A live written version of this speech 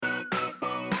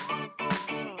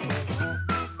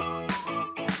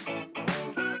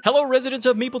Hello, residents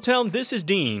of Meepletown. This is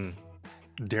Dean.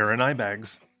 Darren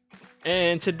Ibags.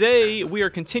 And today we are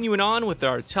continuing on with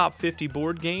our top 50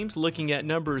 board games, looking at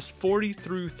numbers 40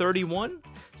 through 31.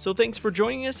 So thanks for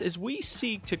joining us as we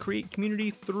seek to create community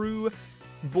through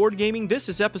board gaming. This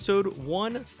is episode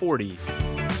 140.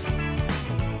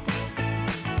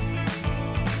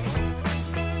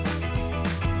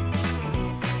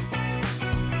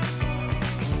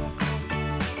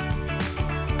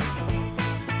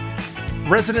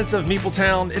 Residents of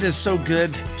Meepletown, it is so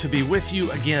good to be with you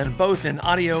again, both in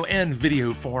audio and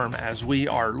video form, as we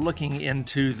are looking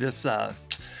into this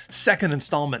second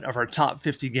installment of our top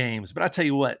 50 games. But I tell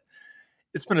you what,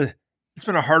 it's been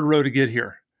a hard road to get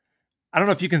here. I don't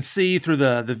know if you can see through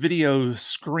the video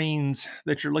screens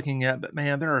that you're looking at, but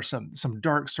man, there are some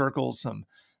dark circles,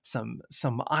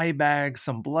 some eye bags,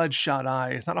 some bloodshot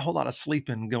eyes. Not a whole lot of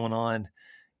sleeping going on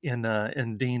in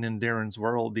Dean and Darren's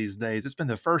world these days. It's been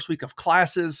the first week of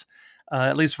classes,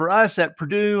 at least for us at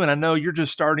Purdue, and I know you're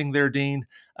just starting there, Dean.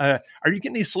 Are you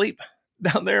getting any sleep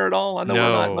down there at all? I know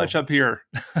we're not much up here.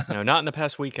 No, not in the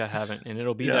past week I haven't, and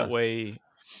it'll be that way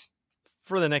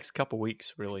for the next couple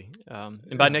weeks, really.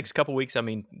 And by next couple weeks, I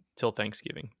mean till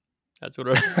Thanksgiving. That's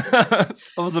what I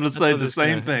was going to say the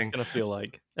same thing. It's going to feel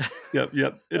like.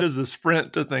 Yep. It is a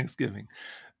sprint to Thanksgiving,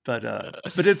 but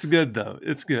it's good though.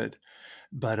 It's good.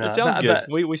 But it sounds good.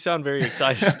 We sound very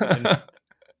excited.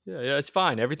 Yeah, it's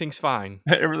fine. Everything's fine.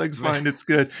 Everything's fine. It's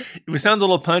good. We sound a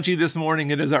little punchy this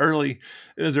morning. It is early.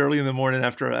 It is early in the morning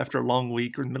after a long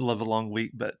week or in the middle of a long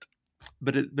week. But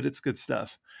it's good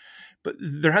stuff. But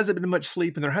there hasn't been much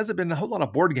sleep, and there hasn't been a whole lot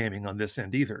of board gaming on this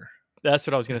end either. That's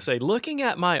what I was going to say. Looking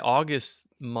at my August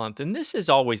month, and this is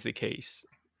always the case,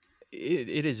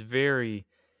 it is very,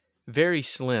 very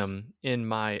slim in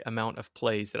my amount of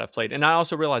plays that I've played. And I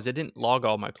also realized I didn't log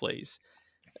all my plays.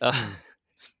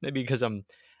 Maybe because I'm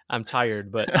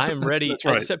tired, but I am ready. That's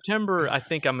right. September, I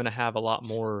think I'm going to have a lot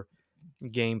more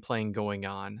game playing going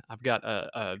on. I've got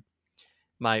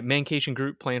my Mancation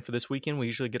group planned for this weekend. We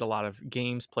usually get a lot of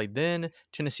games played then.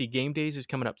 Tennessee Game Days is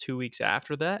coming up 2 weeks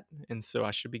after that, and so I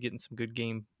should be getting some good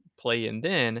game play in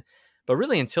then. But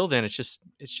really, until then, it's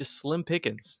just slim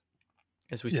pickings,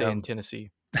 as we say in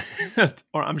Tennessee.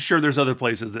 Or I'm sure there's other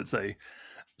places that say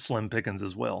slim pickings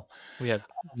as well. We have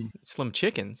Slim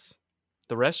Chickens,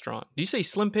 the restaurant. Do you say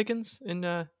slim pickings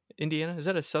in Indiana? Is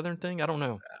that a Southern thing? I don't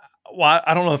know. Well,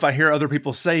 I don't know if I hear other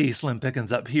people say slim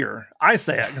pickings up here. I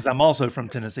say it because I'm also from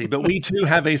Tennessee, but we too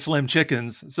have a Slim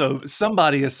Chickens. So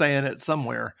somebody is saying it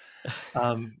somewhere.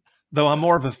 Though I'm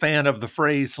more of a fan of the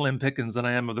phrase slim pickings than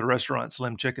I am of the restaurant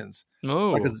Slim Chickens.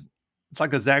 Oh. It's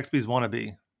like a Zaxby's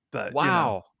wannabe, but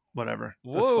wow. Whatever.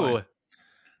 Whoa.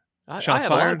 I have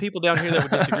a lot of people down here that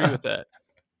would disagree with that.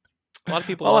 A lot of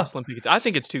people love slim pickings. I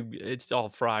think it's all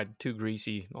fried, too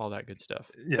greasy, all that good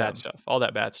stuff. Yeah. Bad stuff. All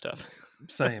that bad stuff.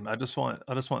 Same. I just want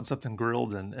something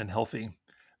grilled and healthy,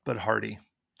 but hearty.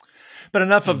 But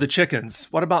enough of the chickens.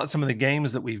 What about some of the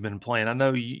games that we've been playing? I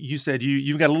know you said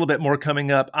you've got a little bit more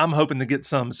coming up. I'm hoping to get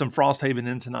some Frosthaven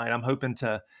in tonight. I'm hoping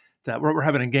that we're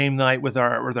having a game night with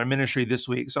our ministry this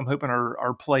week, so I'm hoping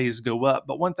our plays go up.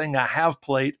 But one thing I have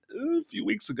played a few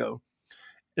weeks ago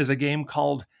is a game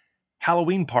called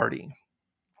Halloween Party.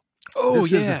 Oh,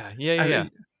 yeah.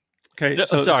 Okay. No,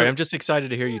 sorry, I'm just excited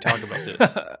to hear you talk about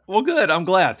this. Well, good. I'm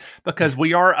glad, because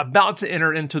we are about to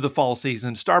enter into the fall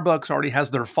season. Starbucks already has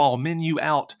their fall menu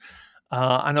out.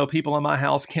 I know people in my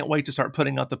house can't wait to start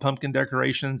putting out the pumpkin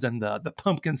decorations and the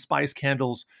pumpkin spice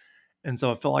candles. And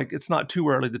so I feel like it's not too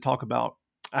early to talk about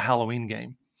a Halloween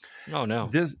game. Oh, no.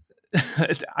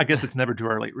 I guess it's never too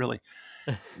early, really.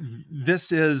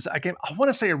 This is a game I want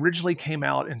to say originally came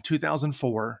out in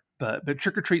 2004, but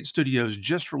Trick or Treat Studios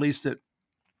just released it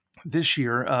this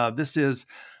year. This is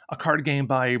a card game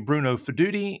by Bruno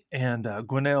Fedudi and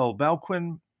Gwenaël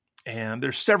Balquin. And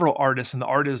there's several artists, and the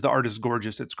art is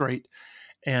gorgeous. It's great.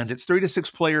 And it's 3 to 6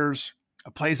 players.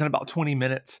 It plays in about 20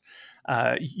 minutes.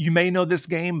 You may know this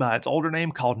game by its older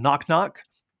name called Knock Knock.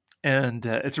 And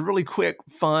it's a really quick,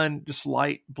 fun, just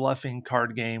light bluffing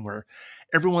card game where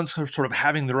everyone's sort of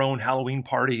having their own Halloween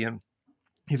party. And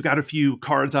you've got a few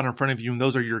cards out in front of you, and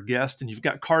those are your guests. And you've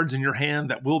got cards in your hand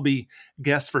that will be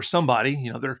guests for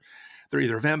somebody. They're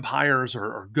either vampires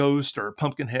or ghosts or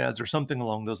pumpkin heads or something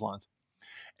along those lines.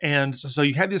 And so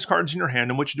you have these cards in your hand,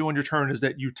 and what you do on your turn is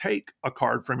that you take a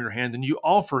card from your hand and you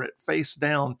offer it face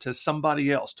down to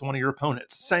somebody else, to one of your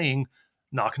opponents, saying,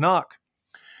 knock, knock.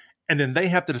 And then they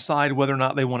have to decide whether or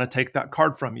not they want to take that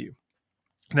card from you.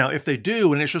 Now, if they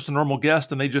do, and it's just a normal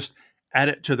guest, and they just add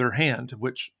it to their hand,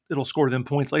 which it'll score them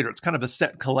points later. It's kind of a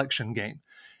set collection game.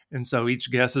 And so each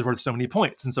guess is worth so many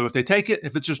points. And so if they take it,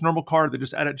 if it's just normal card, they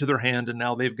just add it to their hand, and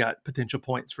now they've got potential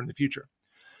points for in the future.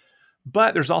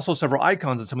 But there's also several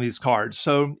icons in some of these cards.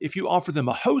 So if you offer them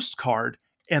a host card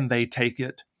and they take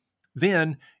it,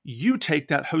 then you take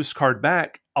that host card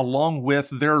back along with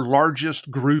their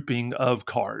largest grouping of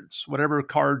cards. Whatever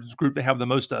cards group they have the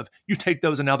most of, you take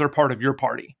those and now they're part of your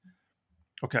party.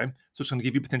 Okay, so it's going to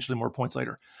give you potentially more points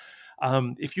later.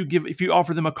 If you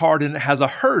offer them a card and it has a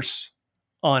hearse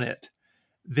on it,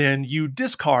 then you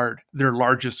discard their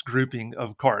largest grouping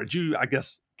of cards. You, I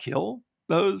guess, kill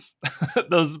those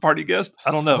those party guests.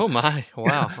 I don't know. Oh my!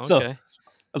 Wow. So Okay.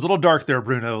 a little dark there,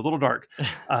 Bruno. A little dark.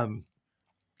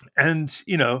 And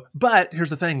but here's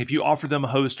the thing: if you offer them a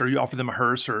host or you offer them a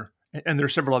hearse, and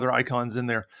there's several other icons in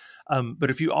there, but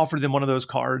if you offer them one of those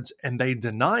cards and they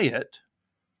deny it,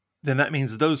 then that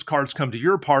means those cards come to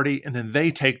your party and then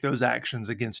they take those actions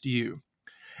against you.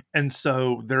 And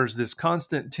so there's this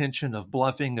constant tension of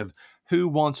bluffing of who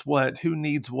wants what, who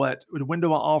needs what, when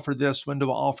do I offer this, when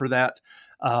do I offer that.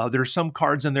 There's some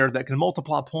cards in there that can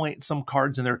multiply points, some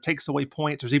cards in there takes away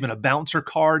points. There's even a bouncer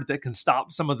card that can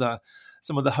stop some of the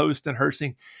host and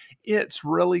hearsing. It's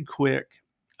really quick.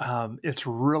 It's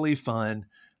really fun.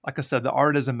 Like I said, the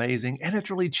art is amazing and it's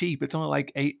really cheap. It's only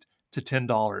like $8 to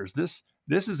 $10.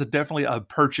 This is definitely a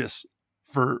purchase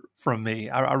from me.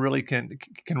 I really can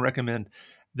recommend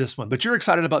this one. But you're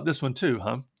excited about this one too,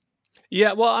 huh?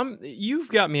 Yeah. Well, you've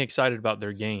got me excited about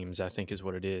their games, I think is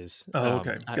what it is. Oh,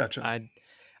 okay. Gotcha.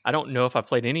 I don't know if I've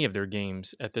played any of their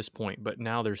games at this point, but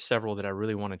now there's several that I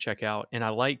really want to check out. And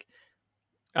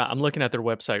I'm looking at their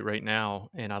website right now,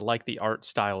 and I like the art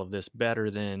style of this better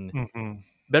than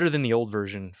the old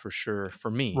version for sure.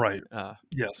 For me, right?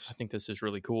 Yes, I think this is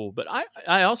really cool. But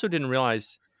I also didn't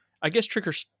realize. I guess Trick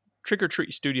or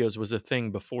Treat Studios was a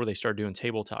thing before they started doing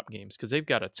tabletop games because they've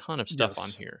got a ton of stuff on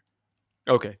here.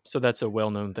 Okay, so that's a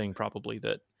well-known thing, probably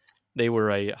that they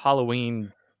were a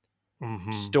Halloween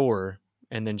store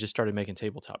and then just started making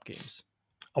tabletop games.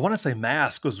 I want to say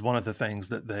Mask was one of the things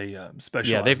that they specialized.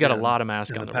 Yeah, they've got a lot of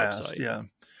Mask on their website.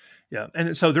 Yeah.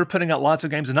 And so they're putting out lots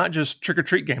of games, and not just Trick or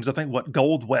Treat games. I think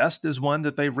Gold West is one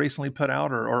that they've recently put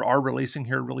out or are releasing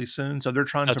here really soon. So they're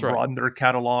trying to broaden their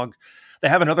catalog. They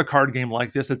have another card game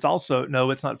like this. It's also,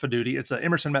 no, it's not Fiduti. It's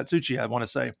Emerson Matsuchi, I want to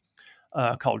say,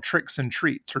 called Tricks and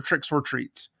Treats or Tricks or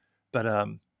Treats. But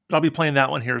I'll be playing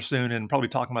that one here soon and probably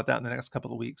talking about that in the next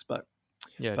couple of weeks.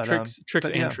 Tricks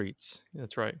and Treats.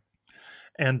 That's right.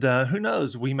 And who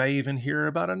knows? We may even hear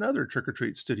about another Trick or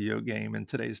Treat Studio game in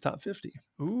today's top 50.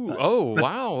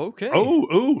 Wow. Okay.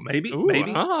 Maybe.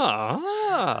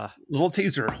 Little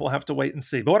teaser. We'll have to wait and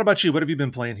see. But what about you? What have you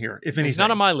been playing here, if anything? It's not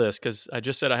on my list because I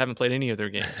just said I haven't played any of their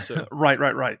games. So.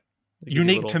 Right.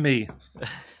 Unique to me.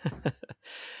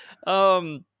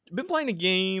 Been playing a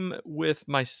game with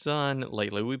my son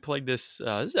lately. We played this. This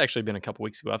has actually been a couple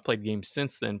weeks ago. I've played games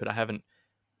since then, but I haven't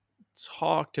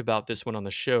talked about this one on the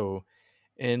show.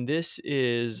 And this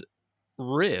is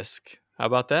Risk. How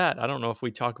about that? I don't know if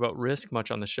we talk about Risk much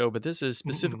on the show, but this is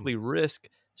specifically Risk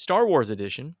Star Wars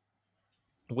Edition,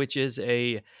 which is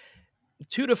a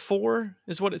 2 to 4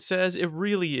 is what it says. It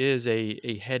really is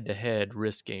a head-to-head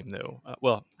Risk game, though.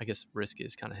 Well, I guess Risk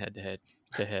is kind of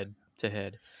head-to-head.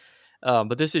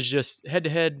 But this is just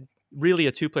head-to-head, really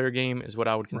a 2-player game is what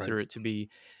I would consider it to be,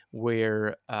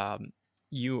 where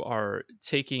you are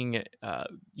taking,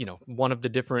 one of the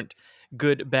different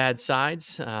good, bad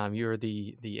sides. You're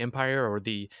the Empire or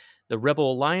the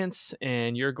Rebel Alliance,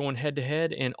 and you're going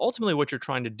head-to-head. And ultimately what you're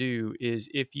trying to do is,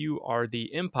 if you are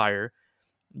the Empire,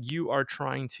 you are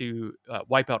trying to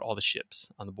wipe out all the ships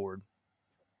on the board.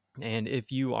 And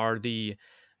if you are the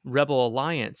Rebel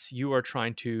Alliance, you are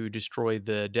trying to destroy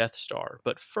the Death Star.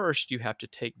 But first, you have to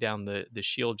take down the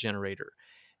shield generator.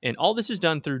 And all this is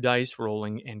done through dice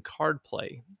rolling and card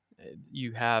play.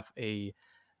 You have a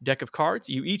deck of cards.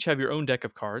 You each have your own deck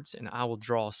of cards, and I will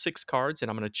draw 6 cards,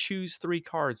 and I'm going to choose 3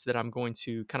 cards that I'm going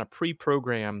to kind of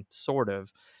pre-program, sort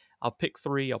of. I'll pick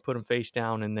 3, I'll put them face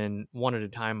down, and then one at a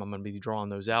time, I'm going to be drawing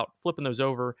those out, flipping those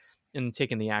over, and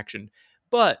taking the action.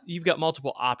 But you've got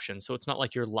multiple options, so it's not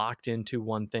like you're locked into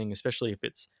one thing, especially if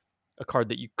it's a card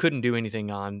that you couldn't do anything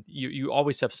on. You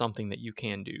always have something that you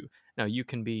can do. Now, you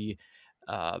can be,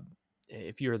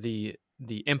 if you're the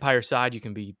Empire side, you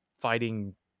can be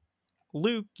fighting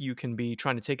Luke. You can be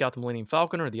trying to take out the Millennium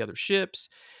Falcon or the other ships.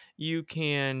 You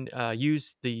can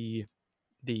use the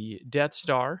Death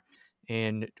Star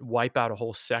and wipe out a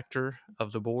whole sector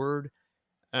of the board.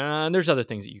 And there's other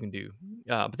things that you can do.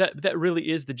 But that really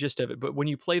is the gist of it. But when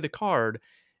you play the card,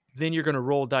 then you're going to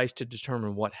roll dice to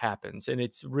determine what happens. And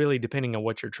it's really depending on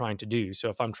what you're trying to do. So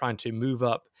if I'm trying to move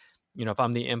up if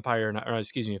I'm the Empire, or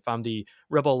excuse me, if I'm the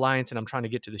Rebel Alliance and I'm trying to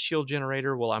get to the shield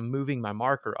generator, well, I'm moving my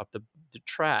marker up the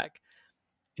track.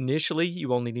 Initially,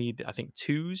 you only need, I think,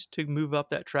 2s to move up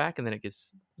that track, and then it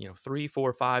gets, 3,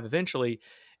 4, 5. Eventually,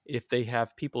 if they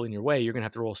have people in your way, you're going to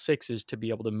have to roll 6s to be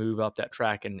able to move up that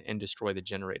track and destroy the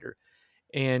generator.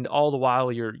 And all the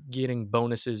while, you're getting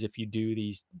bonuses if you do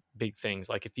these big things.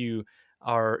 Like if you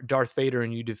are Darth Vader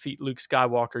and you defeat Luke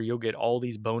Skywalker, you'll get all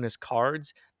these bonus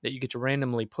cards that you get to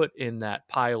randomly put in that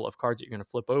pile of cards that you're going to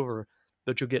flip over,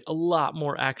 but you'll get a lot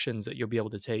more actions that you'll be able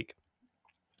to take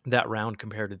that round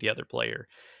compared to the other player.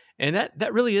 And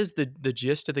that really is the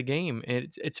gist of the game. And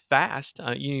it's fast.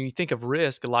 You think of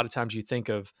Risk, a lot of times you think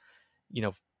of,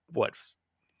 what,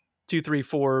 2, 3,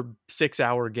 4, 6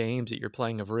 hour games that you're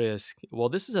playing of Risk. Well,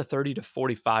 this is a 30 to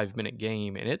 45 minute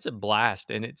game, and it's a blast.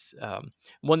 And it's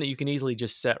one that you can easily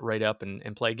just set right up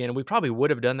and play again. And we probably would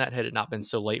have done that had it not been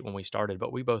so late when we started,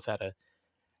 but we both had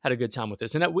a good time with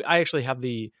this. And I actually have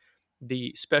the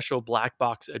special black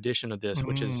box edition of this,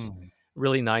 which is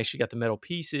really nice. You got the metal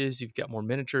pieces, you've got more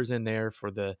miniatures in there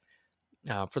for the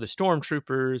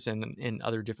stormtroopers and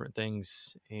other different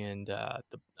things. And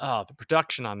the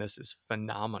production on this is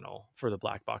phenomenal for the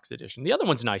black box edition. The other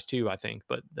one's nice too, I think,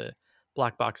 but the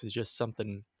black box is just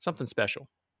something special.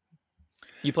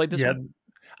 You played this one?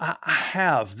 I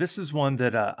have. This is one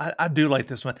that I do like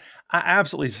this one. I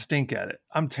absolutely stink at it.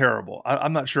 I'm terrible.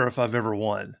 I'm not sure if I've ever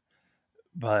won,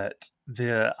 but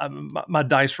my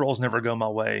dice rolls never go my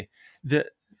way.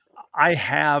 I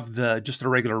have just a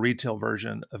regular retail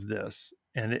version of this,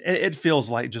 and it feels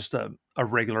like just a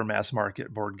regular mass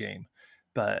market board game.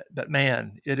 But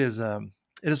man, it is a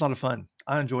lot of fun.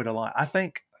 I enjoyed it a lot. I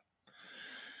think.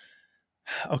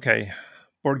 Okay,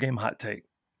 board game hot take.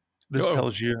 This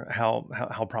tells you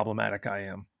how problematic I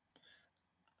am.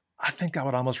 I think I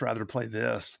would almost rather play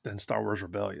this than Star Wars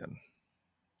Rebellion.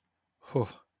 Whew.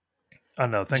 I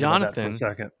know. Think about that for a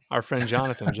second. Our friend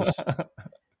Jonathan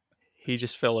he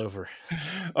just fell over.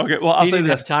 Okay, well, I'll say didn't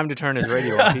this. have time to turn his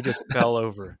radio off. He just fell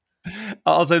over.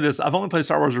 I'll say this. I've only played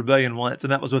Star Wars Rebellion once,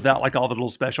 and that was without like all the little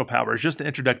special powers, just the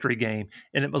introductory game,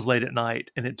 and it was late at night,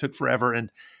 and it took forever.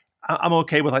 And I'm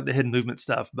okay with like the hidden movement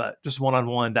stuff, but just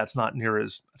one-on-one, that's not near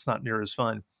as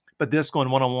fun. But this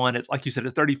going one-on-one, it's like you said,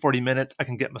 at 30, 40 minutes, I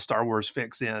can get my Star Wars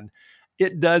fix in.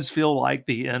 It does feel like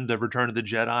the end of Return of the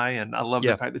Jedi, and I love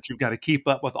the fact that you've got to keep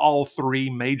up with all 3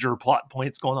 major plot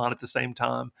points going on at the same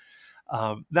time.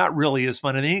 That really is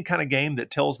fun. And any kind of game that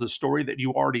tells the story that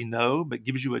you already know, but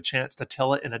gives you a chance to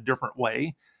tell it in a different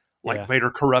way, like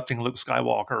Vader corrupting Luke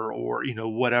Skywalker or,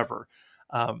 whatever.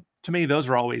 To me, those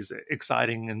are always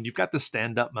exciting. And you've got the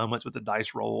stand-up moments with the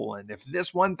dice roll. And if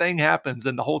this one thing happens,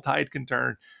 then the whole tide can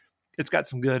turn. It's got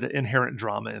some good inherent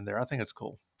drama in there. I think it's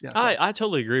cool. Yeah, I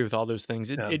totally agree with all those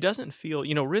things. It doesn't feel,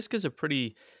 Risk is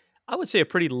I would say a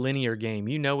pretty linear game.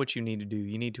 You know what you need to do.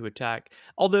 You need to attack.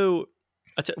 Although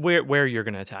where you're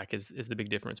going to attack is the big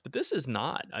difference. But this is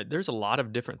not. There's a lot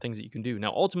of different things that you can do.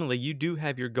 Now, ultimately, you do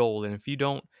have your goal. And if you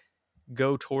don't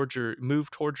move towards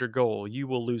your goal, you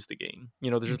will lose the game.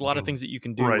 There's a lot of things that you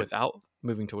can do without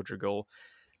moving towards your goal.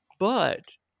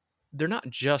 But they're not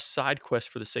just side quests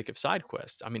for the sake of side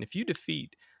quests. I mean, if you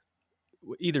defeat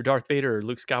either Darth Vader or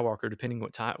Luke Skywalker, depending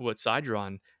what side you're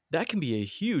on, that can be a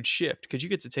huge shift because you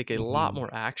get to take a lot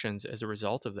more actions as a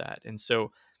result of that. And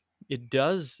so it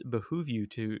does behoove you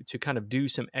to kind of do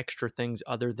some extra things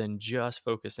other than just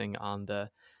focusing on the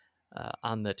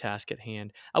task at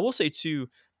hand. I will say too,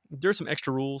 there's some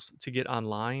extra rules to get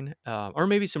online, or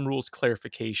maybe some rules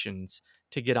clarifications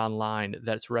to get online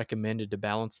that's recommended to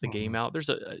balance the game out. There's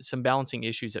some balancing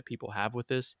issues that people have with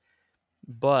this,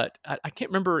 but I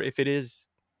can't remember if it is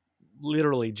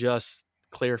literally just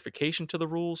clarification to the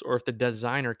rules or if the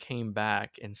designer came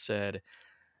back and said,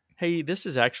 hey, this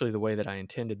is actually the way that I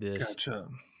intended this. Gotcha.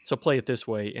 So play it this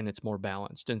way and it's more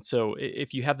balanced. And so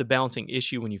if you have the balancing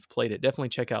issue when you've played it, definitely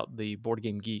check out the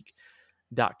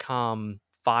BoardGameGeek.com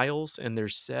files, and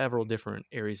there's several different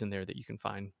areas in there that you can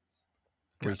find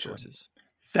resources.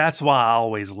 That's why I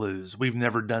always lose. We've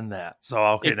never done that.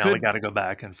 So we got to go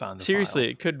back and find the seriously,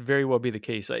 files. It could very well be the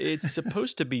case. It's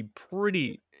supposed to be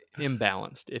pretty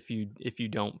imbalanced if you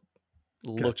don't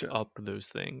look up those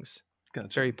things.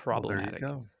 Gotcha. Very problematic. Well, there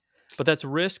you go. But that's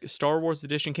Risk. Star Wars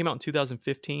Edition came out in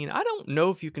 2015. I don't know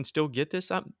if you can still get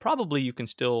this. Probably you can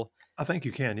still. I think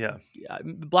you can, yeah.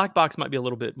 The black box might be a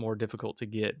little bit more difficult to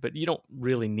get, but you don't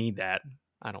really need that,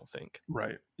 I don't think.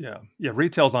 Right, yeah. Yeah,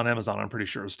 retail's on Amazon, I'm pretty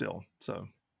sure, still. So.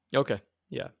 Okay,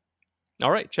 yeah.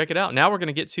 All right, check it out. Now we're going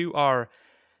to get to our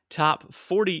top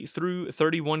 40 through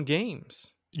 31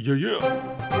 games. Yeah.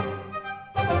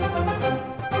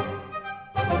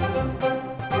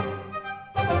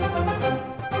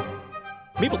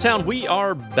 Meepletown, we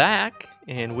are back,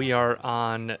 and we are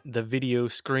on the video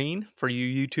screen for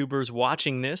you YouTubers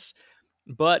watching this.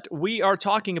 But we are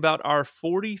talking about our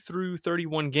 40 through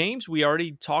 31 games. We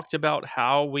already talked about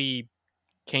how we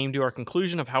came to our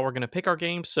conclusion of how we're going to pick our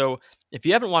games. So if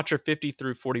you haven't watched our 50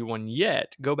 through 41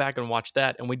 yet, go back and watch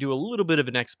that. And we do a little bit of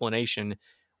an explanation.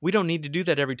 We don't need to do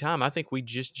that every time. I think we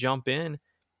just jump in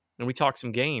and we talk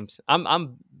some games.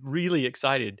 I'm really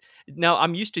excited. Now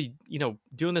I'm used to,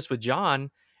 doing this with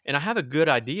John, and I have a good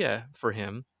idea for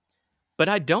him, but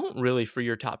I don't really for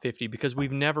your top 50 because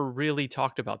we've never really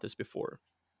talked about this before.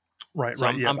 Right, So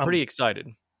right. Yeah, I'm pretty excited.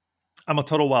 I'm a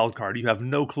total wild card. You have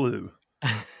no clue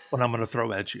what I'm going to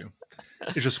throw at you.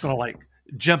 It's just going to like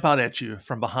jump out at you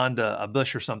from behind a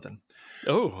bush or something.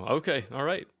 Oh, okay. All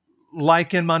right.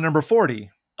 Like in my number 40.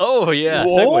 Oh, yeah.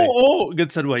 Segue. Oh, good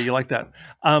segue. You like that.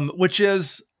 Which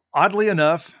is, oddly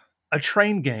enough, a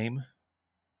train game,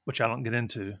 which I don't get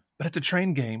into, but it's a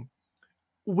train game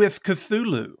with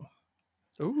Cthulhu.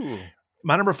 Ooh.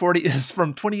 My number 40 is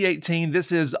from 2018.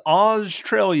 This is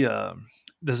Australia,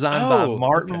 designed by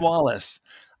Martin Wallace.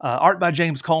 Art by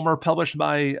James Colmer, published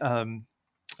by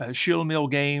Shield Mill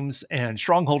Games and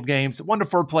Stronghold Games. 1 to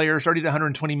 4 players, 30 to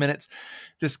 120 minutes.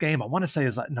 This game, I want to say,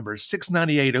 is like number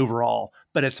 698 overall,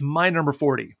 but it's my number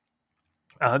 40.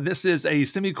 This is a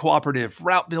semi-cooperative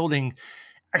route building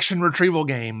action retrieval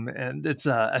game, and it's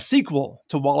a sequel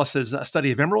to Wallace's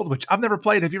Study of Emerald, which I've never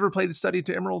played. Have you ever played a Study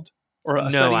to Emerald or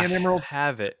a Study in Emerald?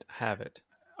 Have it.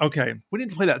 Okay, we need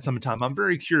to play that sometime. I'm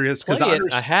very curious because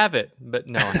I have it, but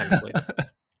no, I haven't played it.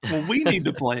 Well, we need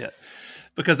to play it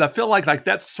because I feel like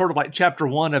that's sort of like chapter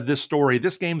 1 of this story.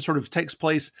 This game sort of takes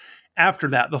place after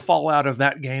that, the fallout of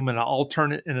that game in an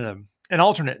alternate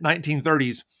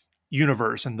 1930s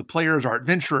universe, and the players are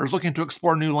adventurers looking to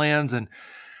explore new lands, and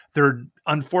they're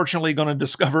unfortunately going to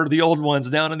discover the old ones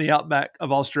down in the outback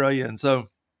of Australia. And so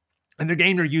in the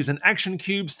game, you're using action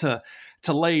cubes to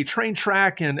lay train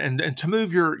track and to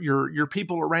move your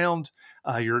people around.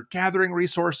 You're gathering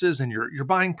resources, and you're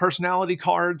buying personality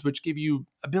cards, which give you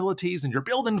abilities, and you're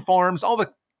building farms, all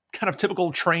the kind of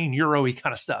typical train Euro-y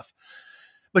kind of stuff.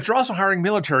 But you're also hiring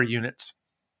military units,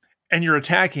 and you're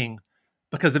attacking,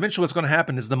 because eventually what's going to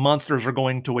happen is the monsters are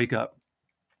going to wake up.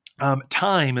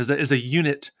 Time is a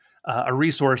unit, a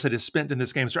resource that is spent in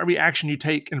this game. So every action you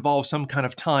take involves some kind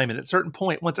of time. And at a certain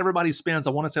point, once everybody spends,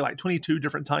 I want to say like 22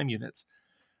 different time units,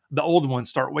 the old ones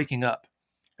start waking up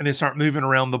and they start moving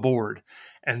around the board.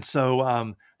 And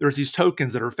so there's these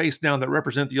tokens that are face down that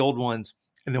represent the old ones.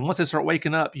 And then once they start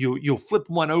waking up, you'll flip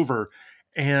one over,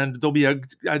 and there'll be an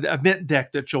event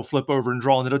deck that you'll flip over and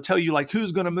draw, and it'll tell you like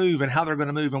who's going to move and how they're going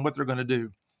to move and what they're going to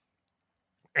do.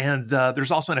 And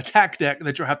there's also an attack deck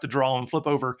that you'll have to draw and flip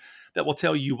over that will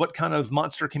tell you what kind of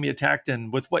monster can be attacked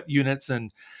and with what units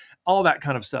and all that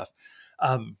kind of stuff.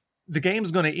 The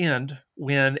game's going to end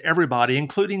when everybody,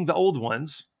 including the old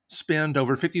ones, spend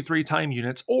over 53 time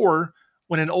units, or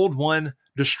when an old one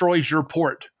destroys your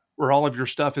port where all of your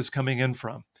stuff is coming in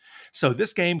from. So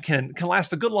this game can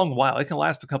last a good long while. It can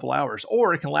last a couple hours,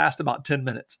 or it can last about 10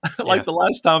 minutes. Like the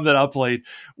last time that I played,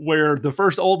 where the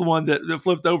first old one that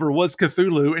flipped over was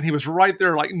Cthulhu, and he was right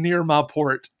there like near my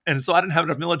port. And so I didn't have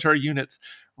enough military units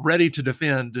ready to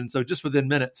defend. And so just within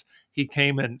minutes, he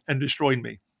came and destroyed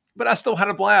me. But I still had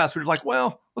a blast. We were like,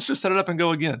 well, let's just set it up and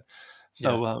go again.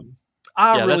 So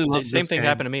I really love this same thing game.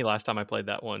 happened to me last time I played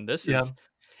that one.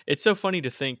 It's so funny to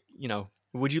think,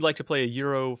 would you like to play a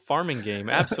Euro farming game?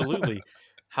 Absolutely.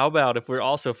 How about if we're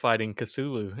also fighting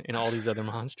Cthulhu and all these other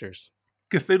monsters?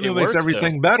 Cthulhu makes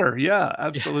everything better. Yeah,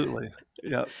 absolutely.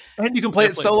 Yeah. And you can play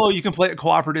it solo. You can play it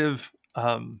cooperative.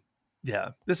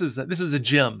 This is a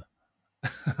gem.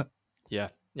 Yeah,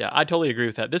 I totally agree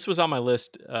with that. This was on my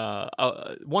list.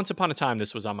 Once upon a time,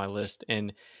 this was on my list.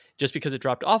 And just because it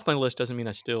dropped off my list doesn't mean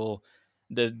I still...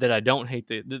 that I don't hate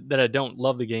that I don't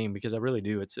love the game, because I really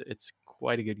do. It's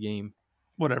quite a good game.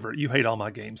 Whatever. You hate all my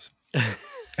games.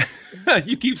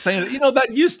 You keep saying it.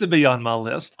 That used to be on my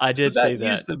list. I did say that.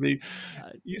 Used to be.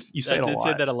 You say it a lot.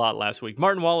 I said that a lot last week.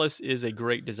 Martin Wallace is a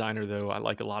great designer, though. I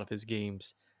like a lot of his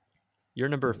games. Your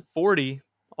number 40,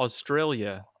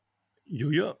 Australia.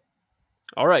 Yeah.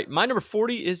 All right, my number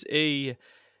 40 is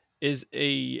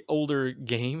a older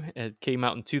game. It came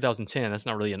out in 2010. That's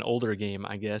not really an older game,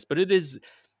 I guess, but it is.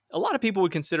 A lot of people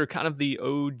would consider kind of the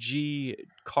OG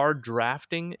card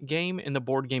drafting game in the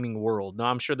board gaming world. Now,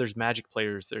 I'm sure there's Magic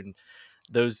players and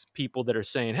those people that are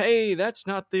saying, hey, that's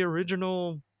not the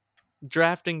original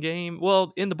drafting game.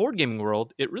 Well, in the board gaming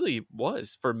world, it really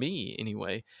was, for me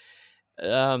anyway.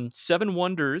 Seven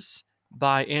Wonders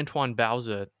by Antoine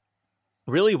Bauza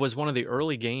really was one of the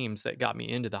early games that got me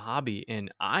into the hobby.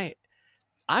 And I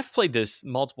I've played this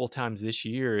multiple times this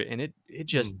year, and it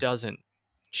just Mm. doesn't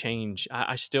change.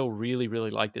 I still really,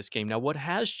 really like this game. Now, what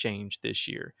has changed this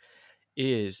year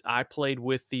is I played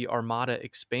with the Armada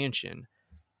expansion,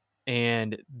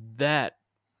 and that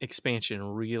expansion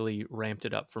really ramped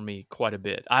it up for me quite a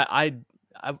bit.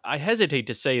 I hesitate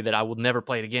to say that I will never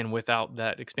play it again without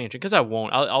that expansion because I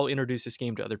won't. I'll introduce this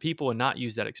game to other people and not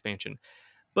use that expansion.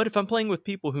 But if I'm playing with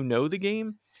people who know the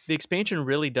game, the expansion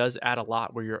really does add a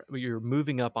lot where you're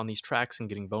moving up on these tracks and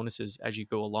getting bonuses as you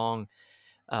go along,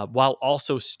 while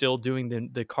also still doing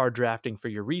the card drafting for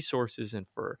your resources and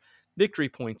for victory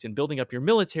points and building up your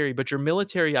military. But your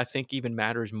military, I think, even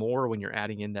matters more when you're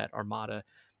adding in that Armada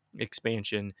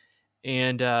expansion,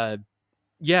 and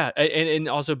yeah, and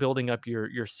also building up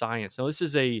your science. Now, this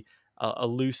is a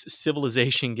loose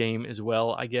civilization game as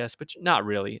well, I guess, but not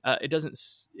really. It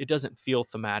doesn't feel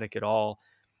thematic at all,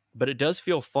 but it does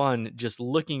feel fun just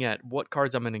looking at what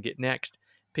cards I'm going to get next,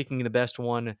 picking the best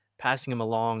one, passing them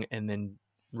along, and then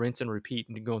rinse and repeat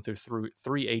and going through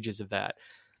three ages of that.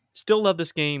 Still love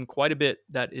this game quite a bit.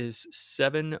 That is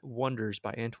Seven Wonders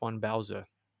by Antoine Bauza.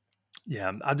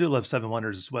 Yeah, I do love Seven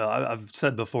Wonders as well. I've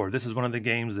said before, this is one of the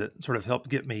games that sort of helped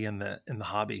get me in the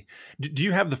hobby. Do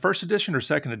you have the first edition or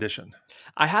second edition?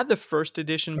 I had the first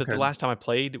edition, but the Okay, last time I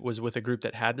played was with a group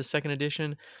that had the second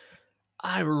edition.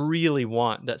 I really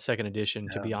want that second edition,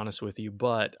 to yeah, be honest with you,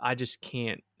 but I just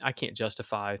can't. I can't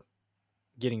justify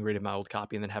getting rid of my old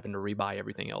copy and then having to rebuy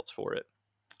everything else for it.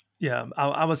 yeah.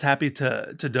 I was happy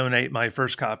to donate my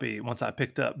first copy once I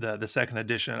picked up the second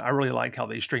edition. I really like how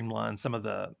they streamline some of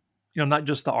the, not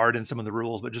just the art and some of the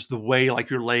rules, but just the way like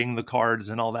you're laying the cards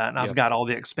and all that. And I've Yep. got all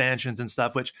the expansions and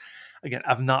stuff, which again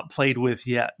I've not played with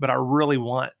yet, but I really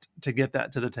want to get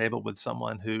that to the table with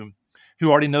someone who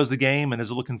already knows the game and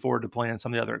is looking forward to playing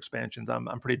some of the other expansions. I'm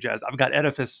pretty jazzed. I've got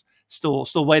Edifice still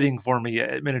waiting for me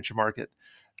at Miniature Market,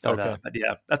 Okay. but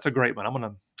yeah, that's a great one. I'm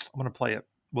gonna play it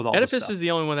with all the Edifice stuff. is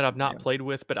the only one that I've Yeah. not played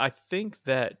with, but I think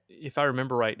that if I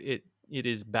remember right, it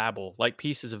is Babel, like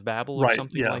Pieces of Babel or Right,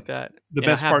 something yeah. like that. The And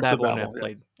I best have parts of Babel and Babel, I've yeah.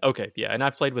 played. Okay, yeah, and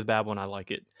I've played with Babel and I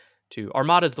like it too.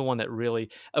 Armada's the one that really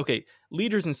okay.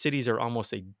 Leaders and cities are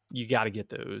almost a you got to get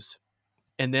those.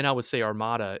 And then I would say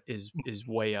Armada is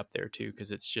way up there too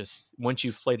because it's just once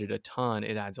you've played it a ton,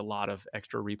 it adds a lot of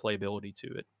extra replayability to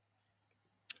it.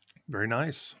 Very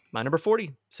nice. My number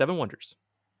 40, Seven Wonders.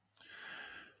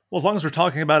 Well, as long as we're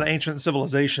talking about ancient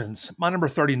civilizations, my number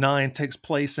 39 takes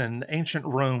place in ancient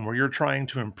Rome, where you're trying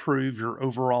to improve your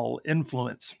overall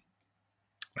influence.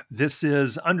 This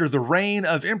is under the reign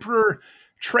of Emperor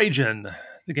Trajan.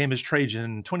 The game is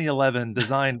Trajan 2011,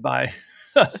 designed by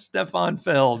Stefan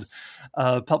Feld,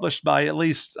 published by at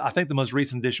least, I think the most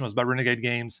recent edition was by Renegade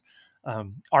Games.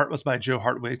 Art was by Joe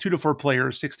Hartwig, 2 to 4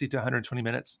 players, 60 to 120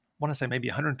 minutes. I want to say maybe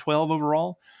 112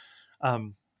 overall.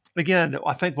 Um, Again,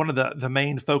 I think one of the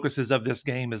main focuses of this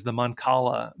game is the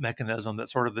Mancala mechanism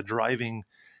that's sort of the driving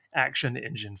action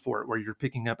engine for it, where you're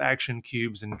picking up action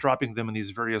cubes and dropping them in these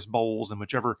various bowls, and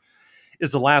whichever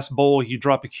is the last bowl you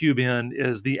drop a cube in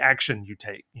is the action you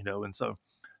take, and so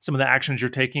some of the actions you're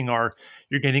taking are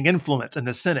you're gaining influence in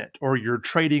the Senate, or you're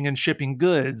trading and shipping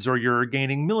goods, or you're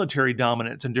gaining military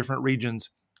dominance in different regions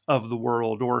of the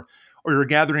world, or you're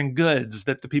gathering goods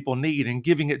that the people need and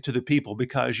giving it to the people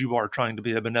because you are trying to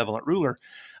be a benevolent ruler.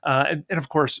 And of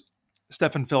course,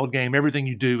 Stefan Feld game, everything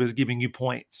you do is giving you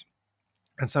points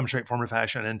in some shape, form, or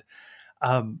fashion. And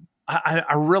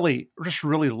I really, just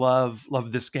really love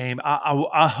this game.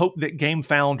 I hope that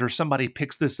GameFound or somebody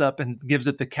picks this up and gives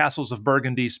it the Castles of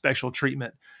Burgundy special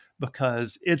treatment,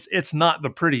 because it's not the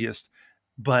prettiest,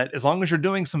 but as long as you're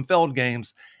doing some Feld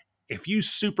games, if you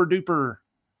super duper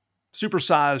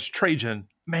supersized Trajan,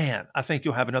 man, I think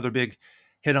you'll have another big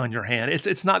hit on your hand.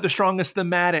 It's not the strongest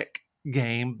thematic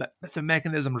game, but the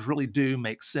mechanisms really do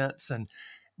make sense, and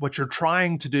what you're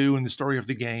trying to do in the story of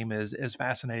the game is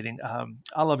fascinating.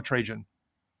 I love Trajan.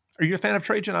 Are you a fan of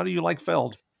Trajan? How do you like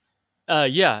Feld?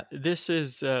 Yeah, this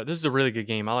is a really good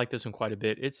game. I like this one quite a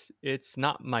bit. It's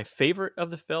not my favorite of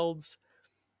the Felds.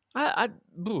 I'd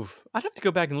have to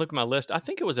go back and look at my list. I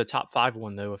think it was a top 5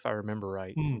 one though, if I remember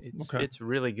right. Okay. It's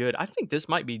really good. I think this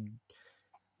might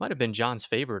have been John's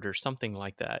favorite or something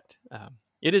like that.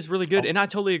 It is really good, Oh, and I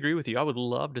totally agree with you. I would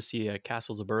love to see a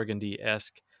Castles of Burgundy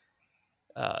esque.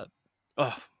 Uh,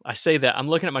 oh, I say that I'm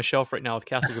looking at my shelf right now with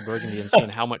Castles of Burgundy and seeing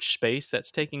how much space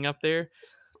that's taking up there.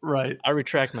 right. I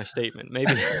retract my statement.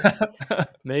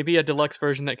 Maybe a deluxe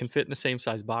version that can fit in the same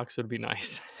size box would be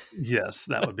nice. Yes,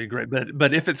 that would be great.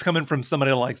 But if it's coming from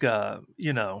somebody like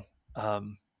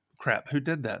um, crap, who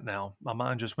did that now? My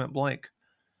mind just went blank.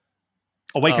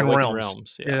 Awaken Awaken Realms.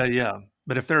 Realms, yeah. Yeah, yeah.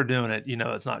 But if they're doing it,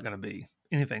 it's not going to be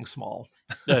anything small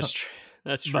That's true.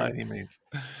 That's by true. any means.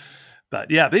 But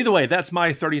yeah, but either way, that's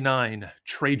my 39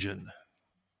 Trajan.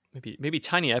 Maybe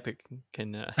Tiny Epic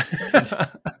can.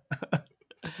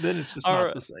 Then it's just not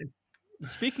Our the same.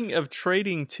 Speaking of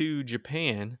trading to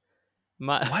Japan,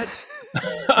 my What?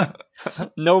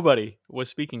 nobody was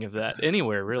speaking of that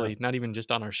anywhere No. really, not even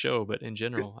just on our show, but in Good,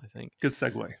 general. I think good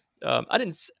segue. I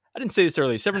didn't say this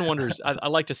earlier. Seven Wonders. I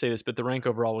like to say this, but the rank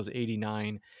overall was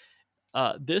 89.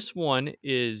 This one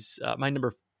is my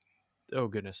number. Oh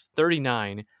goodness,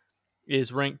 39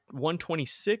 is ranked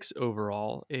 126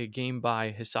 overall. A game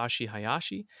by Hisashi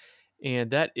Hayashi,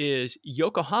 and that is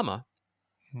Yokohama.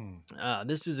 Hmm.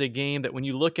 This is a game that when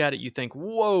you look at it, you think,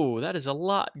 whoa, that is a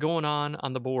lot going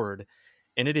on the board.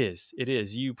 And it is. It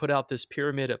is. You put out this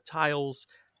pyramid of tiles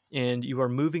and you are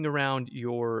moving around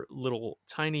your little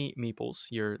tiny meeples,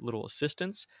 your little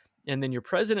assistants. And then your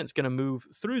president's going to move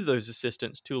through those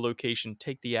assistants to a location,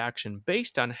 take the action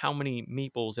based on how many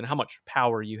meeples and how much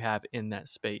power you have in that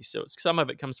space. So some of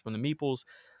it comes from the meeples,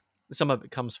 some of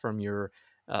it comes from your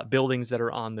buildings that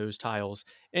are on those tiles,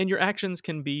 and your actions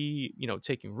can be,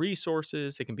 taking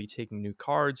resources. They can be taking new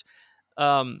cards.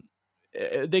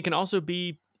 They can also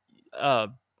be uh,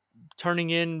 turning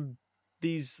in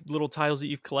these little tiles that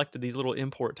you've collected, these little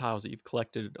import tiles that you've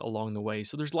collected along the way.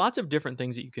 So there's lots of different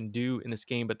things that you can do in this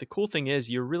game. But the cool thing is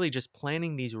you're really just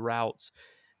planning these routes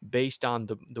based on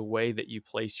the way that you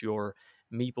place your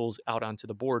meeples out onto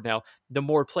the board. Now, the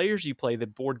more players you play, the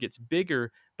board gets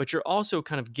bigger, but you're also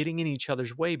kind of getting in each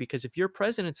other's way because if your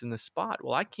president's in the spot,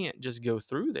 well, I can't just go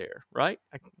through there, right?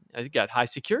 I got high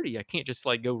security. I can't just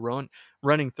like go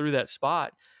running through that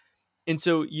spot. And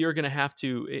so you're going to have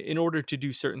to, in order to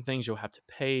do certain things, you'll have to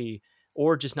pay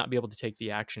or just not be able to take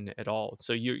the action at all.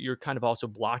 So you're kind of also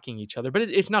blocking each other, but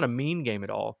it's not a mean game at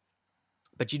all.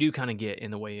 But you do kind of get in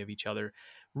the way of each other.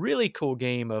 Really cool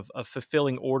game of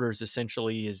fulfilling orders.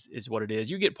 Essentially, is what it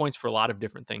is. You get points for a lot of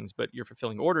different things, but you're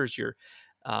fulfilling orders. You're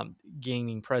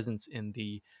gaining presence in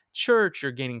the church.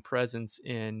 You're gaining presence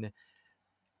in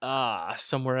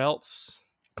somewhere else.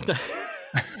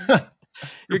 Your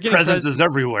You're getting presence is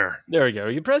everywhere. There we go.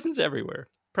 Your presence everywhere.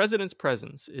 President's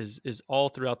presence is all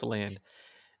throughout the land.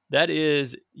 That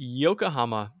is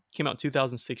Yokohama. Came out in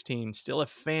 2016. Still a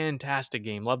fantastic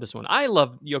game. Love this one. I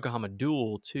love Yokohama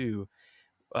Duel too,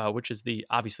 which is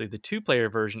obviously the 2-player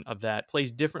version of that.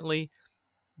 Plays differently,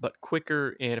 but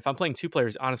quicker. And if I'm playing 2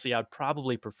 players, honestly, I'd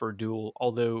probably prefer Duel,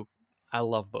 although I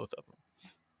love both of them.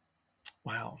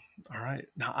 Wow. All right.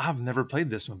 Now I've never played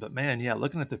this one, but man, yeah,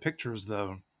 looking at the pictures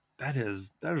though,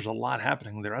 there's a lot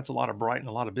happening there. That's a lot of bright and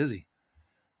a lot of busy.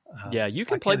 Yeah, you I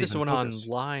can play can't this even one focus.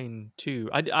 online too.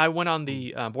 I went on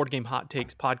the Board Game Hot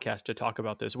Takes podcast to talk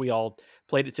about this. We all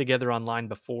played it together online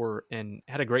before and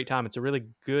had a great time. It's a really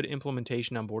good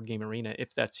implementation on Board Game Arena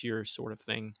if that's your sort of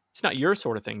thing. It's not your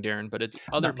sort of thing, Darren, but it's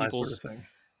other Not my sort of people's thing.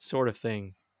 sort of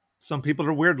thing. Some people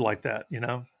are weird like that, you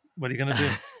know? What are you going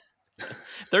to do?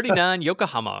 39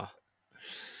 Yokohama.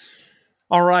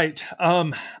 All right.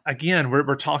 Again,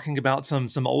 we're talking about some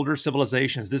older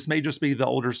civilizations. This may just be the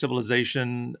older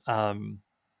civilization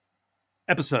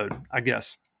episode, I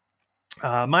guess.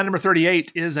 My number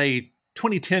 38 is a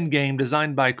 2010 game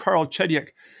designed by Karl Chedyuk.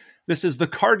 This is the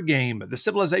card game, the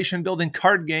civilization building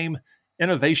card game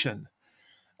Innovation.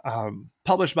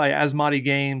 Published by Asmodee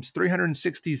Games,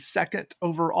 362nd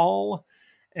overall.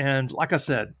 And like I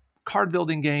said, card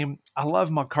building game. I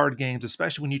love my card games,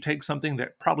 especially when you take something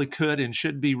that probably could and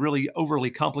should be really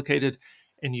overly complicated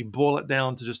and you boil it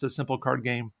down to just a simple card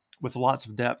game with lots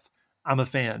of depth. I'm a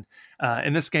fan.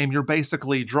 In this game, you're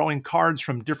basically drawing cards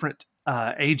from different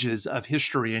ages of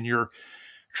history, and you're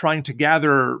trying to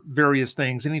gather various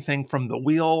things, anything from the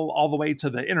wheel all the way to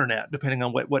the internet, depending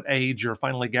on what age you're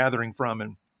finally gathering from.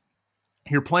 And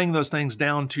you're playing those things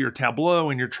down to your tableau,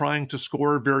 and you're trying to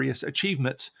score various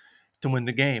achievements to win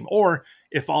the game. Or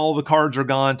if all the cards are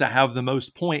gone, to have the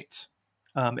most points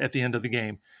at the end of the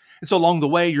game. And so along the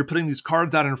way, you're putting these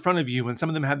cards out in front of you, and some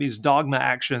of them have these dogma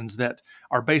actions that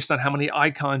are based on how many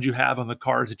icons you have on the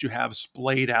cards that you have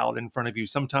splayed out in front of you.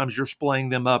 Sometimes you're splaying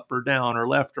them up or down or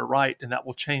left or right, and that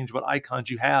will change what icons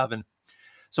you have. And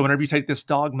so whenever you take this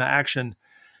dogma action,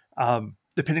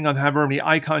 depending on however many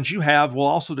icons you have, will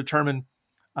also determine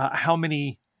how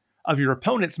many of your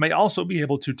opponents may also be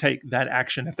able to take that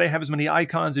action. If they have as many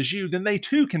icons as you, then they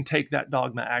too can take that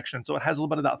dogma action. So it has a little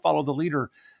bit of that follow the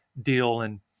leader deal.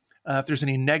 And if there's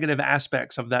any negative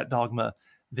aspects of that dogma,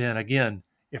 then again,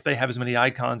 if they have as many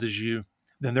icons as you,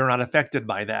 then they're not affected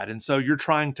by that. And so you're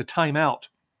trying to time out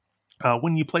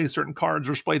when you play certain cards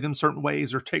or play them certain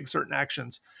ways or take certain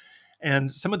actions.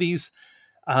 And some of these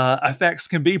effects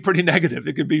can be pretty negative.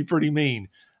 It can be pretty mean.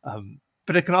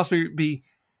 but it can also be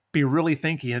really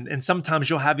thinky. And sometimes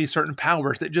you'll have these certain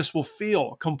powers that just will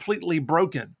feel completely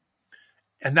broken.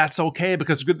 And that's okay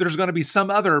because there's going to be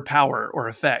some other power or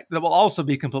effect that will also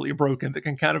be completely broken that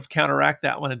can kind of counteract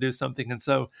that one and do something. And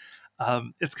so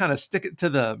it's kind of stick it to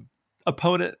the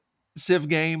opponent Civ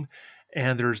game.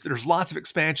 And there's lots of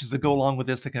expansions that go along with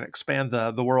this that can expand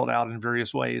the world out in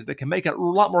various ways that can make it a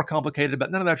lot more complicated,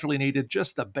 but none of that's really needed.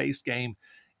 Just the base game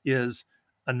is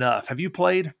enough. Have you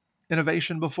played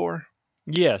Innovation before?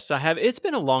 Yes, I have. It's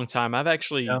been a long time.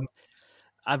 Yeah.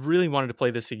 I've really wanted to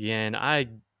play this again. I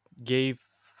gave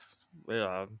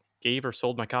uh, gave or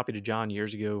sold my copy to John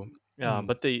years ago, Mm.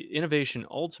 but the Innovation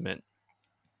Ultimate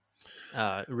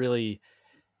really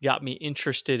got me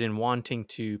interested in wanting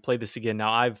to play this again.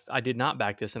 Now, I did not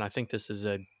back this, and I think this is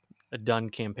a done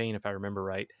campaign if I remember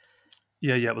right.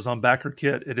 Yeah, it was on Backer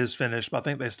Kit. It is finished, but I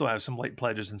think they still have some late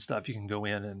pledges and stuff you can go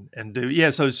in and do.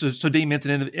 Yeah, so Dean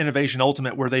mentioned Innovation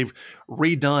Ultimate, where they've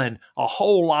redone a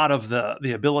whole lot of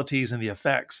the abilities and the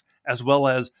effects, as well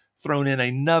as thrown in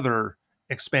another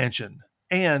expansion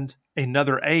and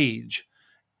another age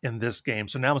in this game.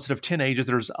 So now instead of 10 ages,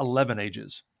 there's 11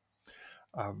 ages.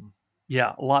 Um,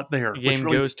 yeah, a lot there, The which game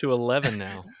really goes to 11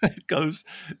 now. goes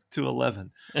to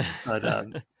 11.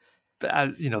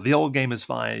 But the old game is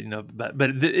fine, but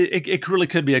it really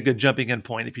could be a good jumping in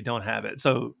point if you don't have it.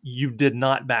 So you did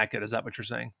not back it. Is that what you're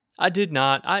saying? I did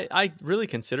not. I really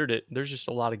considered it. There's just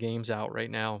a lot of games out right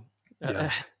now.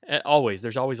 Yeah.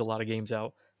 There's always a lot of games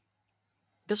out.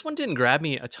 This one didn't grab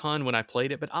me a ton when I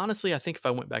played it, but honestly, I think if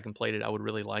I went back and played it, I would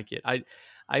really like it.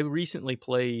 I recently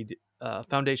played not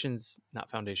Foundations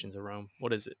of Rome.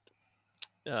 What is it?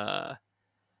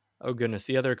 Oh goodness,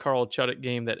 the other Carl Chuddick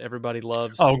game that everybody Oh,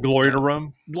 loves. Glory to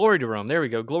Rome. Glory to Rome. There we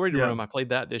go. Glory to Yeah. Rome. I played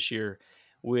that this year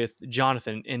with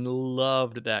Jonathan and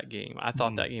loved that game. I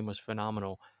thought Mm, that game was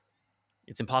phenomenal.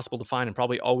 It's impossible to find and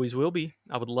probably always will be.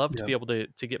 I would love to yeah. be able to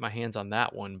get my hands on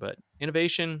that one, but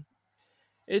Innovation,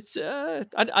 it's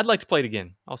I'd like to play it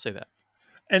again. I'll say that.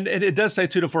 And it does say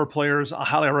 2 to 4 players. I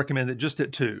highly recommend it just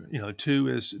at two. Two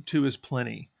is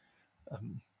plenty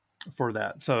for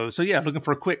that. So yeah, looking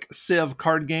for a quick Civ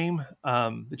card game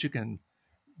that you can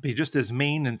be just as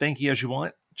mean and thanky as you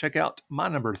want. Check out my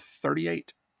number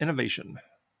 38, Innovation.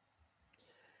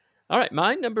 All right,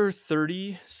 my number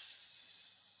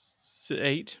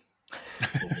 38.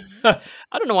 I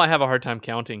don't know why I have a hard time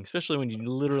counting, especially when you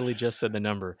literally just said the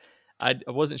number. I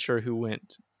wasn't sure who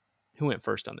went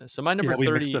first on this. So my number Yeah,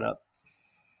 we mixed 30, it up.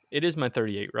 it is my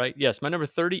 38, right? Yes, my number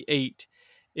 38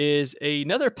 is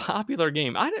another popular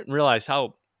game. I didn't realize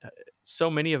how so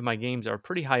many of my games are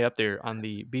pretty high up there on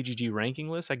the BGG ranking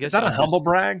list. I Is guess that a I'm humble just,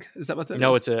 brag? Is that what that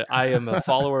is? I am a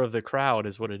follower of the crowd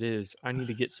is what it is. I need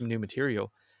to get some new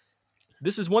material.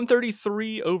 This is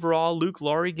 133 overall Luke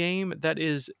Laurie game. That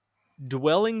is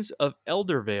Dwellings of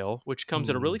Eldervale, which comes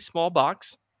in a really Hmm. small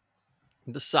box,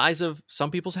 the size of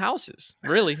some people's houses.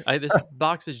 Really, this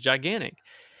box is gigantic.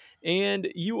 And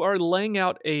you are laying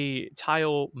out a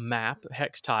tile map,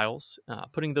 hex tiles,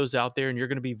 putting those out there, and you're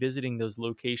going to be visiting those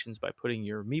locations by putting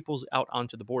your meeples out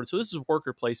onto the board. So this is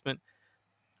worker placement,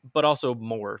 but also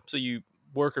more. So you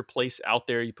worker place out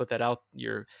there, you put that out,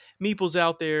 your meeples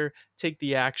out there, take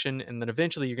the action, and then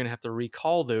eventually you're going to have to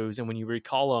recall those. And when you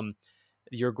recall them,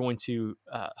 you're going to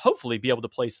hopefully be able to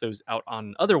place those out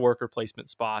on other worker placement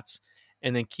spots,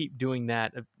 and then keep doing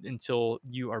that until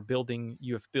you have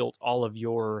built all of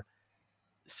your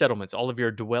settlements, all of your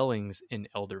dwellings in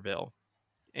Eldervale.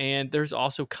 And there's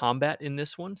also combat in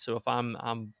this one. So if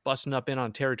I'm busting up in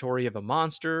on territory of a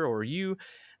monster or you,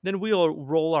 then we'll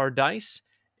roll our dice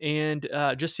and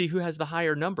just see who has the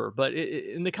higher number. But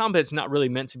and the combat's not really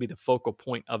meant to be the focal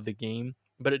point of the game,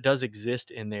 but it does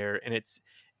exist in there, and it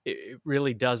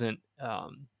really doesn't.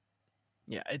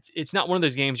 Yeah, it's not one of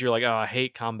those games you're like, oh, I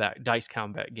hate dice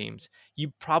combat games.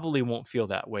 You probably won't feel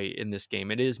that way in this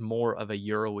game. It is more of a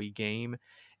Euro-y game.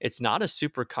 It's not a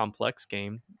super complex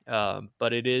game,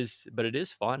 but it is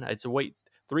fun. It's a weight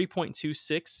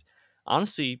 3.26.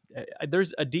 Honestly,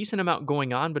 there's a decent amount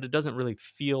going on, but it doesn't really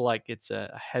feel like it's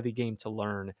a heavy game to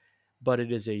learn. But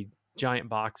it is a giant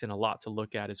box and a lot to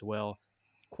look at as well.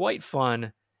 Quite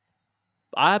fun.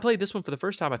 I played this one for the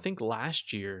first time, I think,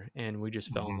 last year, and we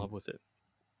just fell in Mhm. love with it.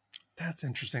 That's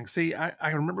interesting. See, I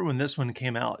remember when this one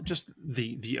came out, just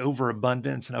the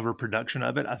overabundance and overproduction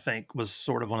of it, I think, was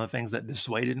sort of one of the things that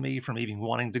dissuaded me from even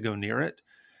wanting to go near it.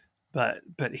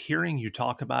 But hearing you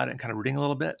talk about it and kind of reading a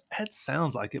little bit, it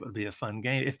sounds like it would be a fun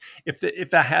game. If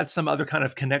that had some other kind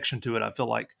of connection to it, I feel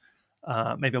like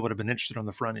maybe I would have been interested on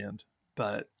the front end.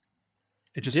 But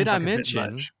it just Did seems I like a bit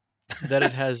mention much. that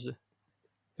it has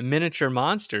miniature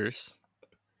monsters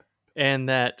and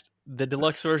that the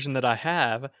deluxe version that I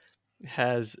have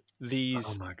has Oh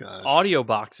these my gosh. audio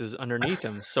boxes underneath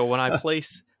them. So when I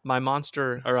place my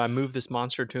monster or I move this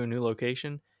monster to a new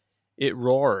location, it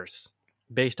roars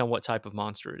based on what type of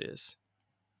monster it is.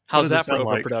 What How's does it that for sound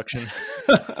like? overproduction?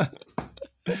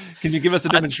 Can you give us a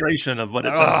I, demonstration of what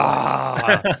it sounds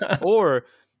like? or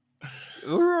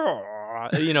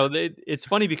it's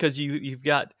funny because you've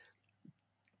got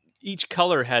each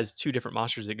color has two different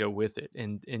monsters that go with it,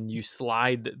 and you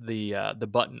slide the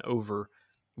button over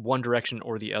one direction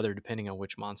or the other depending on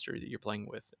which monster that you're playing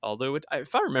with. Although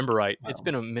if I remember right, it's Wow.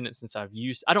 been a minute since I've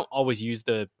used. I don't always use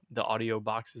the audio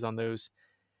boxes on those.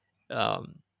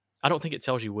 Um, I don't think it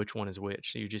tells you which one is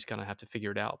which. You just kind of have to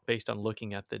figure it out based on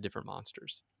looking at the different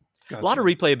monsters. A lot of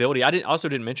Gotcha. replayability. I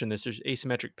didn't mention this. There's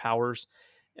asymmetric powers.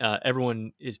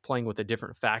 Everyone is playing with a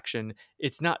different faction.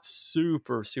 It's not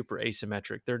super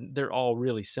asymmetric. They're all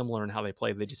really similar in how they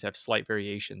play. They just have slight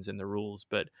variations in the rules,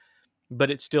 but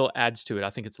it still adds to it. I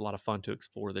think it's a lot of fun to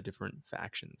explore the different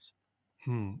factions.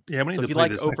 Yeah, we So need if to you play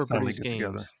like this next time we overproduced get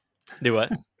together. games, do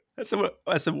what?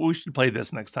 I said we should play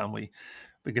this next time we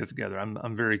get together.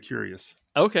 I'm very curious.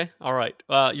 Okay, all right.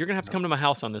 You're gonna have to come to my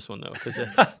house on this one though, because it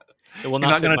will You're not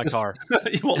not fit in gonna my just car.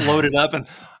 you won't load it up and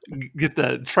get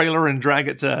the trailer and drag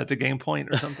it to Game Point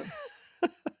or something.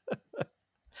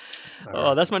 All Oh,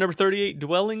 right. that's my number 38,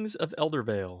 Dwellings of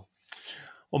Eldervale.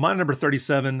 Well, my number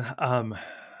 37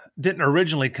 didn't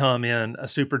originally come in a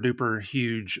super duper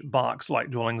huge box like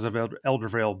Dwellings of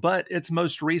Eldervale, but its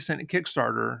most recent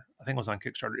Kickstarter, I think it was on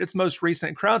Kickstarter, its most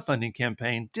recent crowdfunding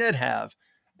campaign did have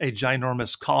a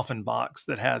ginormous coffin box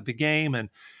that had the game and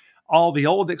all the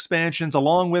old expansions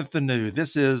along with the new.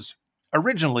 This is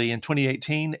originally in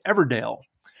 2018 Everdale,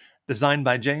 designed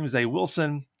by James A.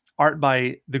 Wilson, art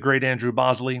by the great Andrew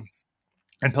Bosley,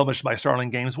 and published by Starling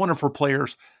Games. Wonderful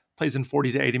players, plays in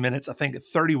 40 to 80 minutes, I think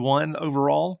 31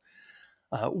 overall.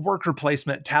 Worker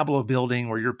placement, tableau building,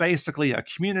 where you're basically a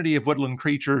community of woodland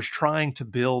creatures trying to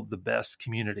build the best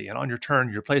community. And on your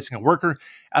turn, you're placing a worker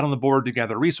out on the board to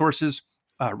gather resources,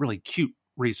 really cute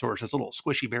resources, little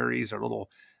squishy berries or little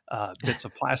bits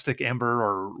of plastic, amber,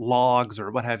 or logs,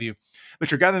 or what have you. But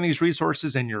you're gathering these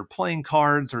resources and you're playing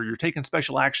cards or you're taking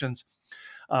special actions.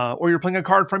 Or you're playing a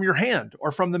card from your hand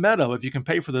or from the meadow if you can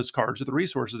pay for those cards or the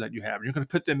resources that you have. You're going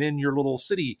to put them in your little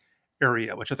city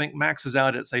area, which I think maxes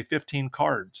out at, say, 15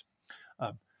 cards.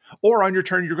 Uh, or on your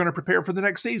turn, you're going to prepare for the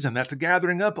next season. That's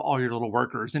gathering up all your little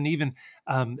workers and even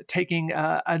taking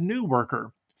a new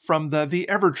worker from the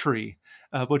Evertree,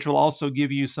 which will also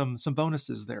give you some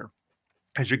bonuses there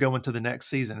as you go into the next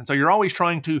season. And so you're always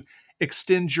trying to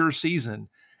extend your season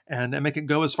and make it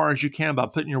go as far as you can by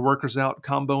putting your workers out,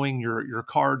 comboing your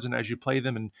cards, and as you play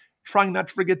them, and trying not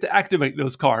to forget to activate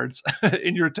those cards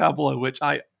in your tableau, which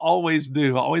I always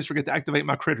do. I always forget to activate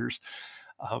my critters.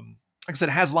 Like I said,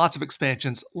 it has lots of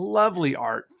expansions, lovely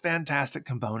art, fantastic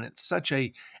components, such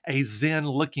a zen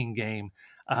looking game.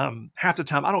 Half the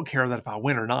time, I don't care that if I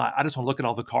win or not. I just want to look at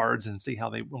all the cards and see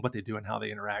what they do and how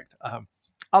they interact.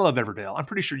 I love Everdale. I'm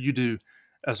pretty sure you do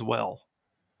as well.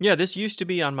 Yeah, this used to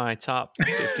be on my top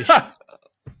 50.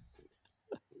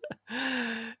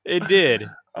 It did.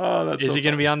 Oh, that's Is so it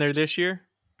going to be funny. on there this year?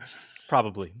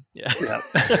 Probably. Yeah.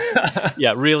 Yeah.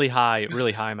 Yeah, really high in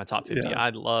my top 50. Yeah. I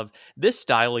love this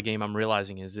style of game. I'm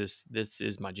realizing is this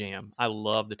is my jam. I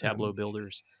love the tableau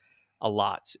builders a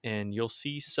lot, and you'll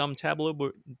see some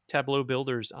tableau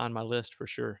builders on my list for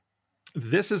sure.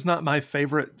 This is not my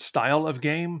favorite style of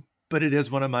game, but it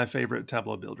is one of my favorite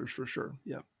tableau builders for sure.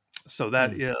 Yeah. So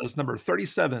that Hmm. is number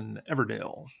 37,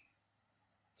 Everdale.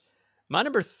 My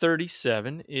number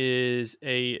 37 is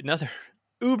another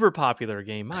uber popular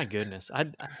game. My goodness.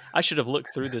 I should have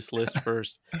looked through this list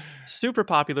first. Super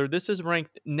popular. This is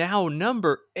ranked now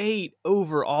number 8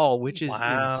 overall, which is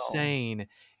Wow. insane.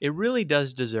 It really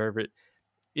does deserve it.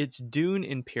 It's Dune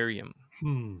Imperium.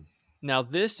 Hmm. Now,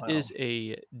 this Wow. is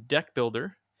a deck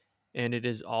builder, and it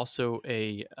is also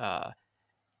a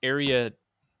area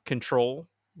control.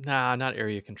 Nah, not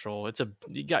area control.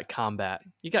 You got combat.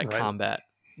 You got Right. combat.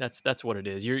 That's what it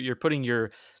is. You're putting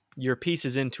your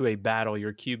pieces into a battle,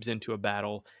 your cubes into a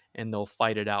battle, and they'll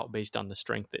fight it out based on the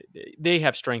strength. They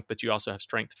have strength, but you also have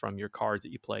strength from your cards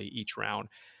that you play each round.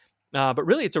 But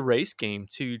really, it's a race game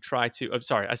to try to. I'm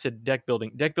sorry, I said deck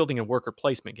building. Deck building and worker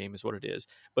placement game is what it is.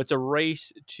 But it's a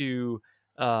race to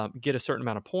get a certain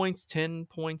amount of points. 10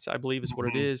 points, I believe, is what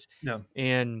it Mhm. is. Yeah.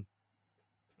 And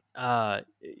uh,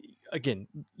 again,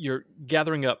 you're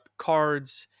gathering up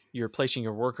cards. You're placing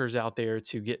your workers out there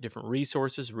to get different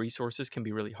resources. Resources can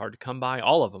be really hard to come by.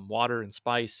 All of them, water and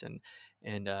spice and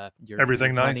your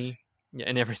Everything nice. money. Yeah,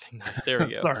 and everything nice. There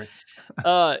we go. Sorry.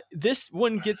 This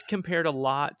one gets compared a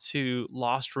lot to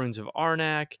Lost Ruins of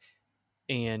Arnak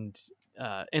and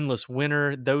Endless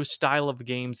Winter, those style of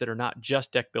games that are not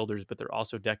just deck builders, but they're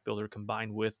also deck builder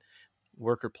combined with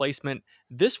worker placement.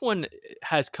 This one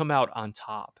has come out on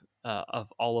top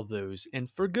of all of those, and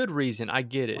for good reason. I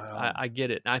get it. Wow. I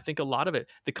get it. And I think a lot of it,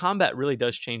 the combat really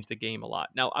does change the game a lot.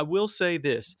 Now, I will say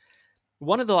this.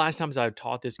 One of the last times I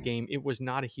taught this game, it was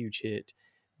not a huge hit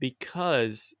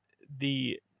because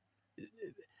the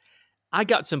I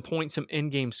got some points, some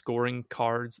in-game scoring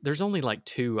cards. There's only like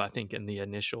 2, I think, in the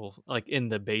initial, like in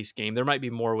the base game. There might be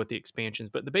more with the expansions,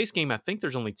 but the base game, I think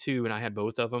there's only 2, and I had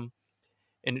both of them,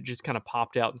 and it just kind of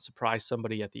popped out and surprised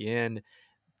somebody at the end.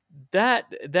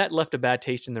 That left a bad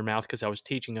taste in their mouth because I was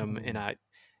teaching them, and I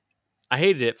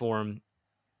hated it for them.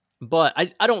 But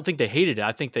I don't think they hated it.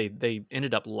 I think they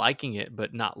ended up liking it,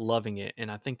 but not loving it. And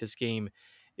I think this game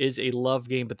is a love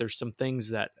game, but there's some things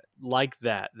that like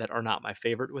that are not my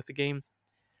favorite with the game.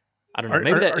 I don't know.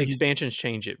 Maybe that Are you expansions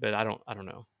change it, but I don't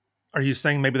know. are you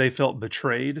saying maybe they felt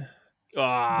betrayed by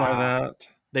Ah, that?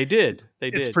 they did. They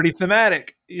It's did. pretty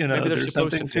thematic. Maybe they're There's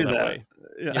supposed to something feel to that that. way.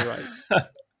 You're right.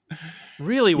 Yeah.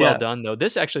 Really well Yeah. done though.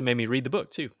 This actually made me read the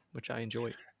book too, which I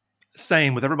enjoyed.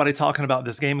 Same with everybody talking about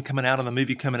this game coming out and the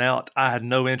movie coming out. I had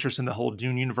no interest in the whole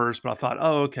Dune universe, but I thought,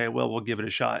 oh, okay, well, we'll give it a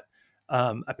shot.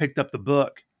 I picked up the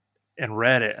book and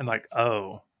read it, and like,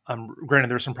 oh, granted,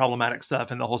 there's some problematic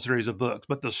stuff in the whole series of books,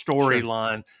 but the Sure.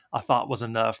 storyline I thought was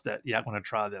enough that yeah, I'm going to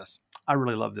try this. I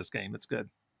really love this game. It's good.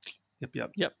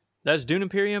 Yep. Yep. That's Dune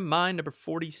Imperium, mine number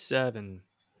 47.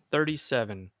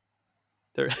 37.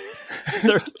 Thir-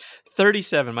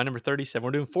 37, my number 37.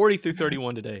 We're doing 40 through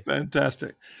 31 today.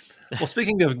 Fantastic. Well,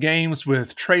 speaking of games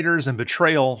with traitors and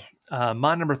betrayal,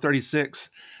 my number 36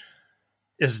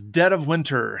 is Dead of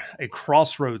Winter, a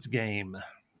Crossroads game,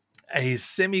 a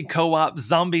semi-co-op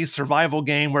zombie survival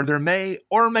game where there may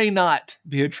or may not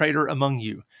be a traitor among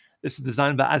you. This is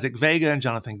designed by Isaac Vega and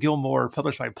Jonathan Gilmour,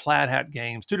 published by Plaid Hat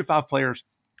Games, 2 to 5 players,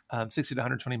 60 to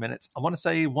 120 minutes. I want to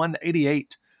say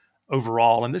 188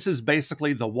 overall, and this is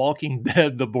basically The Walking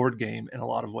Dead, the board game, in a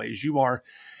lot of ways. You are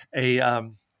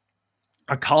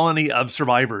a colony of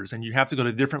survivors, and you have to go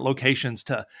to different locations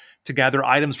to gather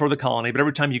items for the colony. But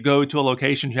every time you go to a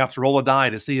location, you have to roll a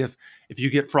die to see if you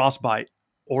get frostbite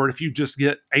or if you just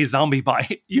get a zombie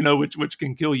bite, which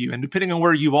can kill you. And depending on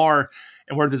where you are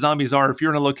and where the zombies are, if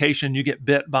you're in a location you get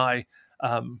bit by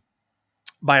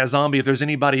a zombie, if there's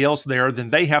anybody else there, then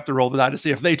they have to roll the die to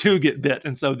see if they too get bit.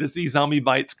 And so these zombie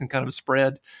bites can kind of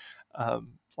spread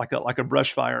like a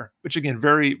brush fire, which again,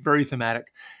 very, very thematic.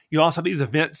 You also have these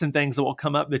events and things that will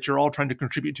come up that you're all trying to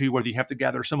contribute to, whether you have to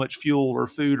gather so much fuel or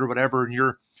food or whatever,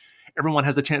 and everyone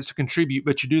has a chance to contribute,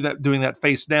 but you do that doing that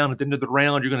face down at the end of the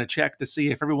round. You're going to check to see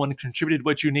if everyone contributed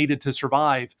what you needed to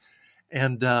survive.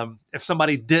 And if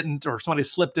somebody didn't, or somebody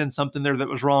slipped in something there that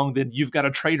was wrong, then you've got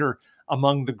a traitor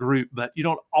among the group. But you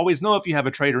don't always know if you have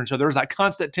a traitor. And so there's that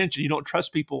constant tension. You don't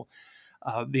trust people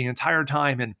the entire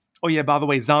time. And oh yeah, by the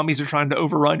way, zombies are trying to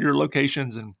overrun your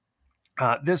locations. And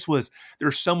there's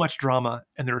so much drama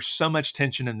and there's so much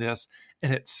tension in this.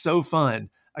 And it's so fun.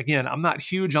 Again, I'm not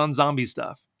huge on zombie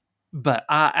stuff, but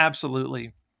I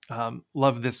absolutely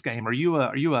love this game. Are you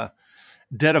a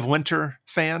Dead of Winter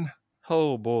fan?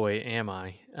 Oh boy, am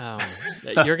I.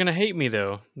 You're going to hate me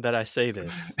though that I say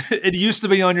this. It used to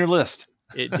be on your list.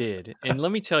 It did. And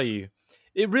let me tell you,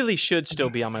 it really should still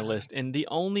be on my list. And the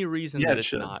only reason Yeah, that it it's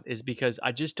should. not is because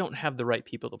I just don't have the right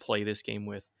people to play this game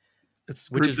with, It's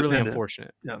which group is really dependent.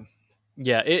 unfortunate. Yeah.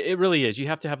 Yeah, it really is. You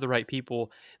have to have the right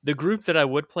people. The group that I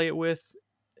would play it with,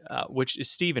 which is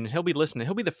Steven, and he'll be listening.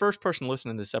 He'll be the first person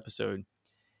listening to this episode.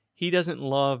 He doesn't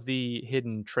love the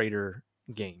hidden traitor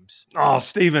games. Oh,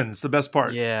 Steven's the best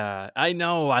part. Yeah, I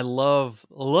know. I love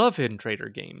hidden traitor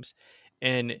games,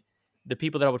 and the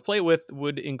people that I would play with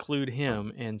would include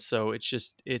him, and so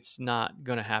it's not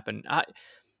going to happen.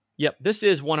 Yep, this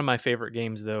is one of my favorite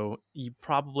games, though.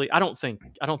 I don't think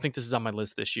this is on my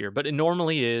list this year, but it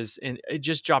normally is, and it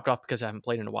just dropped off because I haven't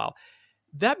played in a while.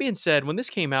 That being said, when this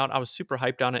came out, I was super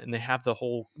hyped on it, and they have the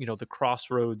whole, the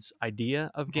Crossroads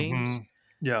idea of games. Mm-hmm.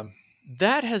 Yeah.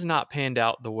 That has not panned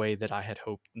out the way that I had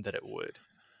hoped that it would.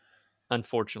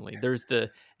 Unfortunately, there's the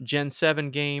Gen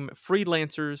 7 game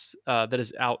Freelancers that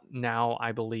is out now,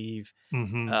 I believe.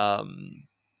 Mm-hmm.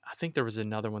 I think there was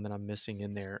another one that I'm missing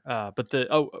in there. But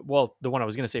the one I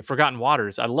was going to say, Forgotten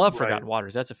Waters. I love Forgotten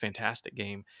Waters. That's a fantastic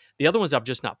game. The other ones I've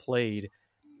just not played.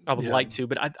 I would like to,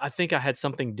 but I think I had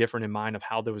something different in mind of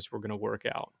how those were going to work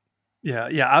out.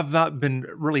 Yeah. I've not been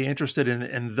really interested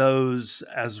in those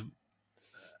as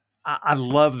I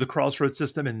love the Crossroads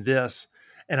system in this.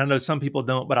 And I know some people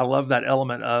don't, but I love that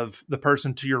element of the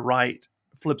person to your right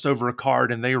flips over a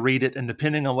card and they read it. And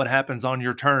depending on what happens on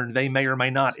your turn, they may or may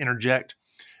not interject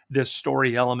this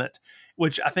story element,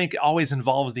 which I think always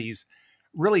involves these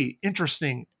really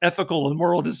interesting ethical and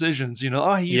moral decisions. Hey, you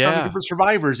found a group Yeah. of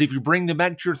survivors. If you bring them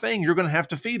back to your thing, you're going to have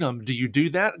to feed them. Do you do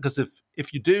that? Because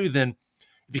if you do, then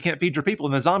if you can't feed your people,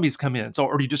 then the zombies come in. So,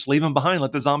 or do you just leave them behind,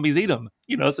 let the zombies eat them?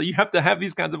 So you have to have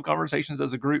these kinds of conversations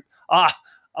as a group. I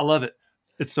love it.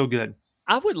 It's so good.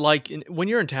 I would like when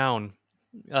you're in town,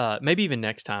 maybe even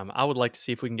next time. I would like to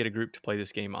see if we can get a group to play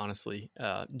this game. Honestly,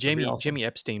 That'd be Jamie awesome. Jamie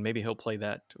Epstein, maybe he'll play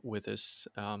that with us.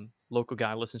 Local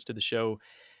guy, listens to the show,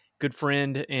 good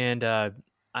friend, and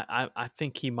I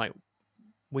think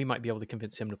we might be able to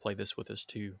convince him to play this with us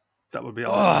too. That would be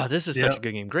awesome. Oh, this is Yeah. such a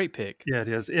good game. Great pick. Yeah, it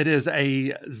is. It is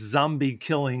a zombie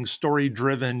killing, story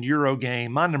driven Euro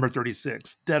game. My number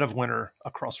 36, Dead of Winter,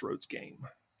 a Crossroads game.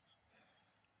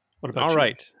 What All about you?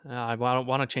 right, I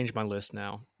want to change my list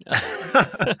now, You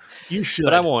but I should.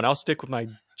 won't. I'll stick with my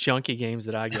chunky games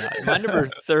that I got. My number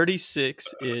 36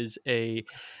 is a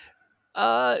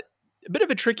bit of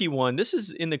a tricky one. This is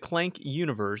in the Clank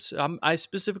universe. I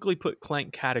specifically put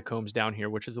Clank Catacombs down here,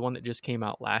 which is the one that just came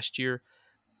out last year.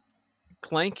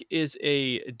 Clank is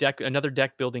another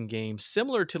deck building game,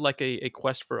 similar to like a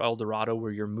Quest for El Dorado,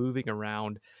 where you're moving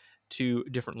around to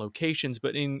different locations.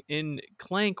 But in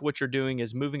Clank, what you're doing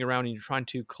is moving around and you're trying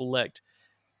to collect.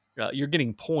 You're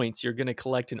getting points. You're going to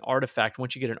collect an artifact.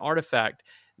 Once you get an artifact,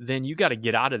 then you got to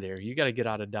get out of there. You got to get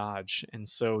out of Dodge, and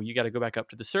so you got to go back up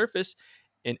to the surface.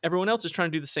 And everyone else is trying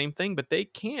to do the same thing, but they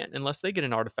can't unless they get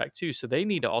an artifact too. So they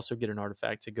need to also get an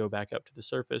artifact to go back up to the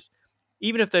surface,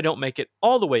 even if they don't make it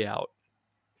all the way out.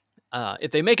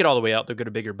 If they make it all the way out, they'll get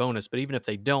a bigger bonus. But even if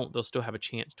they don't, they'll still have a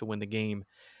chance to win the game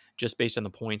just based on the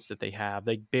points that they have.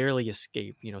 They barely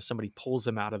escape. Somebody pulls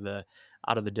them out of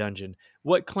the dungeon.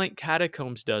 What Clank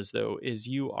Catacombs does though is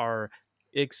you are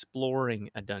exploring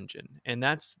a dungeon, and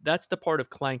that's the part of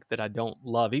Clank that I don't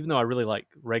love. Even though I really like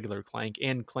regular Clank,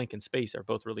 and Clank in Space are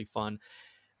both really fun,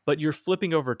 but you're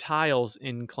flipping over tiles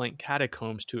in Clank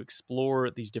Catacombs to explore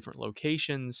these different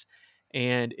locations,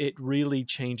 and it really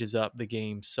changes up the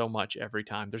game so much every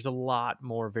time. There's a lot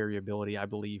more variability, I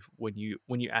believe, when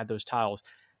you add those tiles.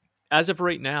 As of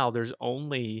right now, there's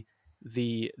only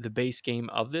the base game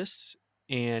of this,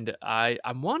 and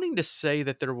I'm wanting to say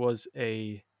that there was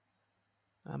a.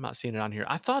 I'm not seeing it on here.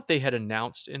 I thought they had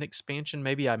announced an expansion.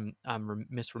 Maybe I'm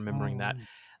misremembering that. Mm,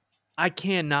 I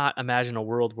cannot imagine a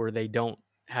world where they don't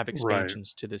have right,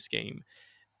 expansions to this game.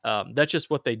 That's just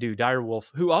what they do. Direwolf,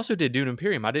 who also did Dune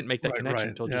Imperium, I didn't make that right, connection right.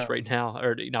 until just Yeah. right now,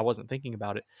 or I wasn't thinking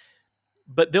about it.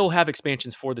 But they'll have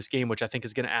expansions for this game, which I think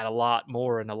is going to add a lot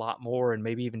more, and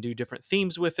maybe even do different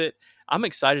themes with it. I'm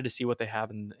excited to see what they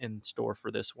have in store for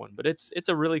this one. But it's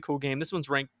a really cool game. This one's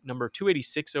ranked number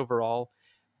 286 overall.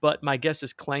 But my guess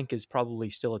is Clank is probably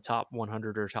still a top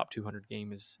 100 or top 200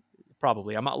 game. Is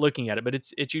probably. I'm not looking at it, but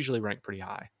it's usually ranked pretty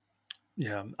high.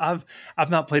 Yeah, I've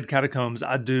not played Catacombs.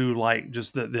 I do like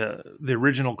just the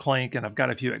original Clank, and I've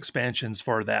got a few expansions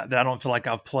for that I don't feel like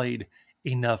I've played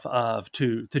enough of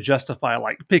to justify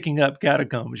like picking up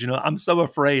Catacombs. I'm so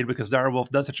afraid because Direwolf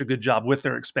does such a good job with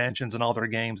their expansions and all their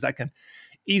games that can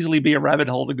easily be a rabbit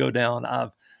hole to go down.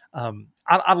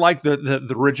 I like the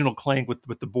original Clank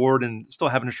with the board and still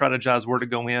having to strategize where to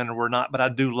go in or where not, but I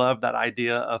do love that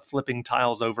idea of flipping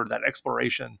tiles over, that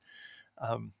exploration.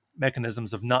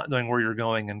 Mechanisms of not knowing where you're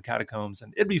going in Catacombs,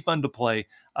 and it'd be fun to play.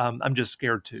 I'm just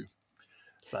scared too,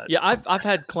 but Yeah, I've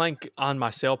had Clank on my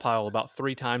sale pile about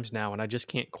 3 times now, and I just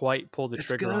can't quite pull the it's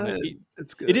trigger on it. good.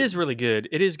 It's It is good. really good.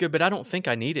 It is good, but I don't think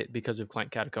I need it because of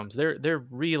Clank Catacombs. They're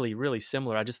really, really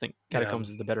similar. I just think Yeah. Catacombs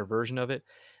is the better version of it.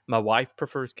 My wife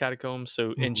prefers Catacombs,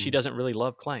 and she Mhm. doesn't really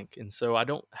love Clank, and so I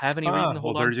don't have any reason to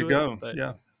Well, hold there on you to it. go. But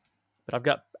Yeah, but I've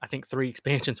got I think 3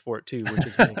 expansions for it too, which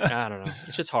is gonna I don't know.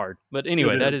 It's just hard. But it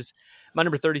anyway, that is is my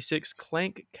number 36,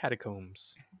 Clank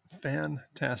Catacombs.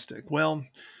 fantastic. Well,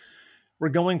 we're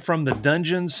going from the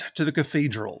dungeons to the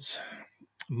cathedrals.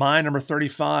 My number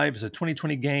 35 is a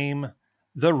 2020 game,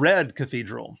 The Red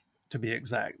Cathedral, to be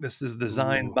exact. This is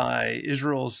designed Ooh. by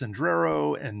Israel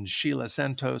Zendraro and Sheila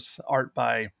Santos, art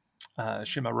by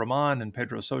Shima Rahman and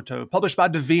Pedro Soto, published by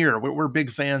Devere. We're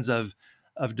big fans of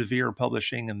Devere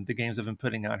Publishing and the games they've been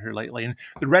putting out here lately. And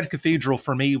The Red Cathedral,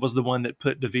 for me, was the one that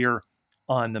put Devere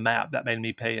on the map. That made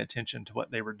me pay attention to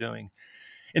what they were doing.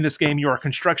 In this game, you are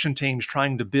construction teams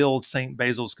trying to build St.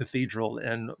 Basil's Cathedral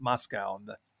in Moscow. And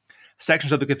the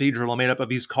sections of the cathedral are made up of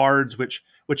these cards, which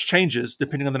changes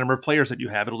depending on the number of players that you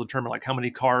have. It'll determine like how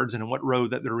many cards and in what row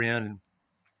that they're in. And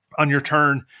On your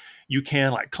turn, you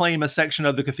can like claim a section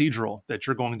of the cathedral that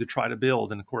you're going to try to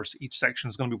build. And of course, each section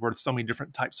is going to be worth so many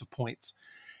different types of points.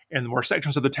 And the more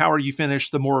sections of the tower you finish,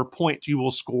 the more points you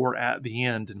will score at the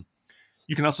end. And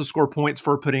you can also score points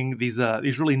for putting these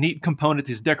really neat components,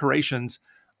 these decorations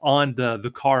on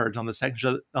the cards on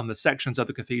the sections of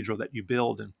the cathedral that you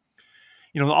build. And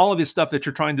all of this stuff that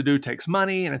you're trying to do takes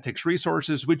money and it takes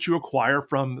resources, which you acquire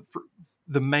from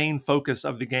the main focus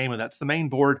of the game, and that's the main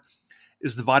board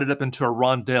is divided up into a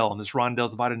rondel, and this rondel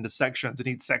is divided into sections, and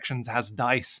each section has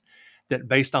dice that,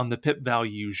 based on the pip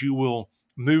values, you will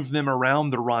move them around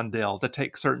the rondel to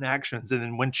take certain actions. And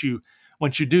then once you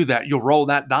do that, you'll roll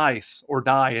that dice or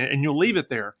die, and you'll leave it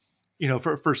there,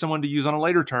 for someone to use on a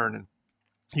later turn. And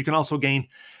you can also gain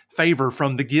favor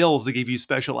from the guilds that give you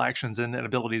special actions and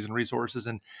abilities and resources.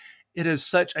 And it is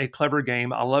such a clever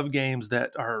game. I love games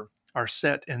that are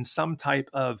set in some type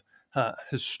of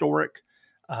historic,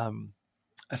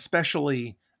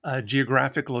 especially a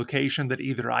geographic location that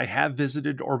either I have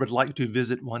visited or would like to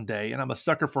visit one day. And I'm a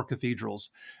sucker for cathedrals.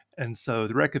 And so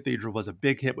the Red Cathedral was a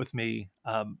big hit with me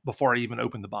before I even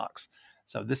opened the box.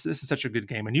 So this is such a good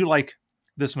game. And you like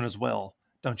this one as well,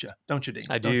 don't you? Don't you, Dean?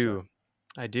 I do.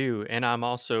 I do. And I'm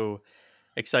also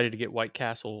excited to get White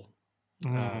Castle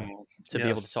to be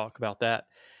able to talk about that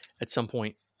at some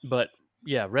point. But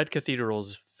yeah, Red Cathedral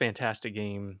is a fantastic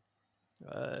game.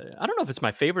 I don't know if it's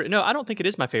my favorite. No, I don't think it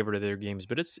is my favorite of their games,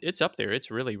 but it's up there. It's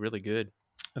really, really good.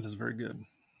 It is very good.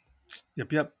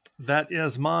 Yep. That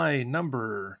is my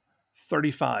number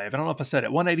 35. I don't know if I said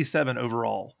it. 187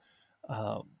 overall.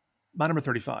 My number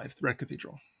 35, Red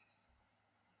Cathedral.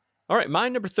 All right, my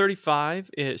number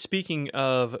 35, speaking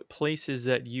of places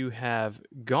that you have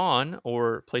gone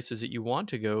or places that you want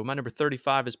to go, my number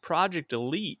 35 is Project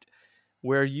Elite,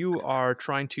 where you are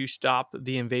trying to stop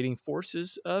the invading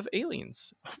forces of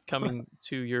aliens coming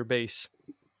to your base.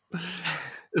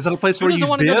 Is that a place where you've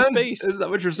been? Go to space? Is that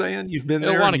what you're saying? You've been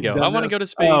there? I want to go. I want to go to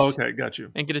space. Oh, okay, got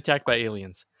you. And get attacked by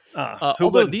aliens.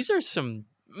 Although these are some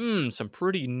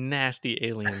pretty nasty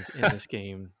aliens in this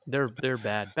game. They're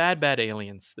bad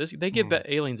aliens. They give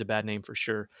aliens a bad name for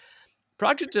sure.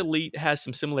 Project Elite has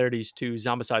some similarities to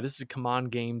Zombicide. This is a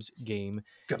Command Games game.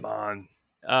 Come on.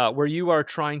 Where you are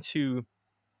trying to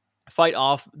fight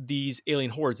off these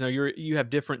alien hordes. Now you have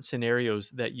different scenarios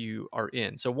that you are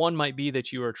in. So one might be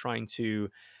that you are trying to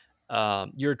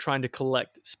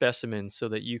collect specimens so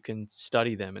that you can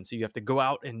study them, and so you have to go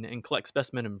out and collect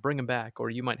specimen and bring them back, or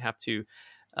you might have to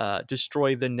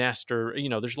destroy the nest, or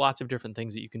there's lots of different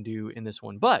things that you can do in this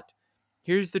one. But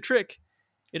here's the trick: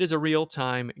 it is a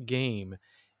real-time game.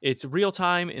 It's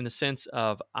real-time in the sense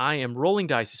of I am rolling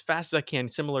dice as fast as I can,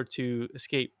 similar to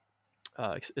Escape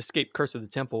Curse of the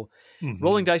Temple.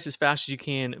 Rolling dice as fast as you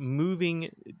can, moving,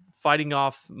 fighting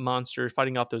off monsters,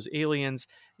 fighting off those aliens,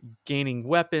 gaining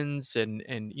weapons, and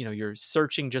you're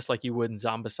searching just like you would in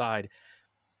Zombicide,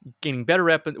 gaining better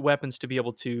weapons to be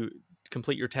able to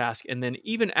complete your task. And then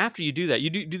even after you do that,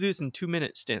 you do this in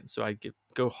 2-minute stints. So I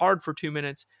go hard for 2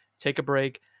 minutes, take a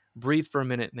break, breathe for a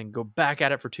minute, and then go back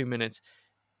at it for 2 minutes.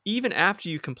 Even after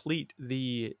you complete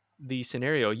the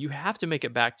scenario, you have to make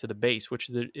it back to the base, which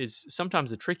is sometimes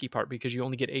the tricky part because you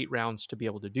only get 8 rounds to be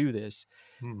able to do this.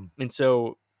 And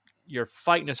so you're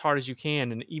fighting as hard as you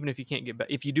can, and even if you can't get back,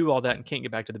 if you do all that and can't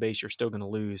get back to the base, you're still going to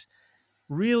lose.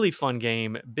 Really fun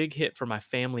game, big hit for my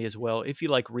family as well. If you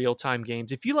like real-time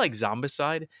games, if you like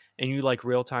Zombicide and you like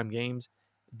real-time games,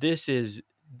 this is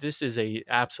a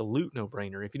absolute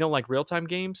no-brainer. If you don't like real-time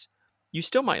games, you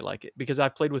still might like it, because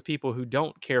I've played with people who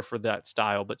don't care for that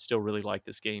style but still really like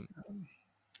this game.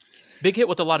 Big hit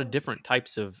with a lot of different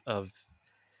types of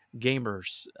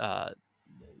gamers.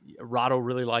 Rado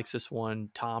really likes this one.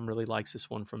 Tom really likes this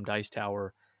one from Dice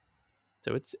Tower.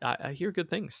 So I hear good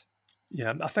things.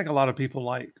 Yeah, I think a lot of people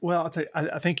I'll tell you,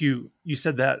 I think you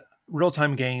said that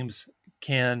real-time games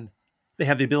they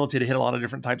have the ability to hit a lot of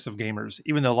different types of gamers,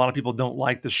 even though a lot of people don't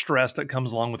like the stress that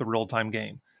comes along with a real-time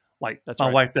game. Like my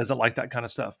wife doesn't like that kind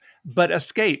of stuff. But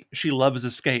Escape, she loves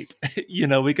Escape.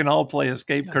 We can all play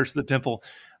Escape, Curse of the Temple.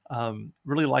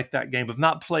 Really like that game. I've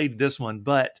not played this one,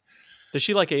 but does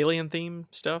she like alien themed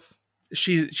stuff?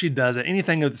 She doesn't.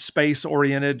 Anything with space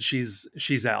oriented,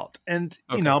 she's out. And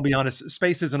I'll be honest,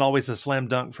 space isn't always a slam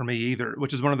dunk for me either,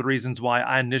 which is one of the reasons why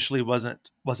I initially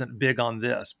wasn't big on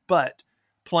this. But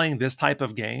playing this type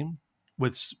of game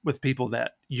with people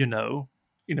that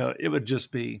it would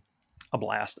just be a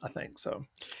blast, I think. So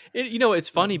it's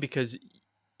funny because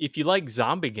if you like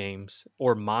zombie games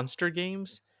or monster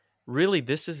games, really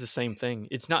this is the same thing.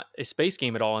 It's not a space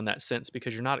game at all in that sense,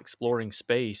 because you're not exploring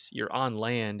space, you're on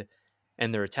land,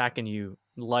 and they're attacking you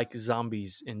like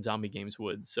zombies in zombie games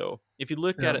would. So if you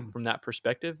look at Yeah. it from that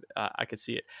perspective, I could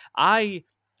see it. I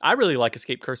really like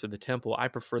Escape Curse of the Temple. I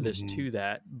prefer this Mhm. to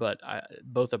that, but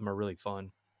both of them are really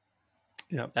fun.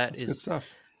 Yeah, That that's good is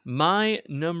stuff. my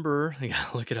number. I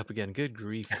gotta look it up again. Good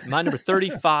grief! My number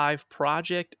 35,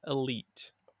 Project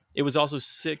Elite. It was also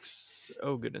six.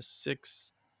 Oh goodness,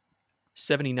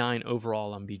 679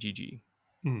 overall on BGG.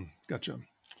 Gotcha.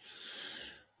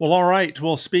 Well, all right.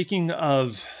 Well, speaking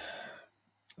of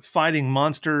fighting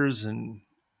monsters and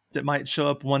that might show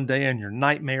up one day in your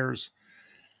nightmares,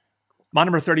 my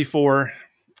number 34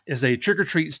 is a Trick or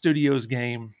Treat Studios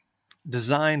game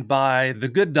designed by the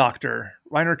good doctor,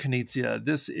 Reiner Knizia.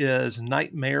 This is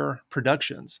Nightmare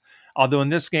Productions. Although in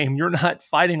this game, you're not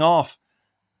fighting off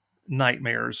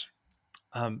nightmares.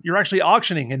 You're actually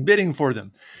auctioning and bidding for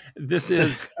them. This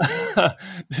is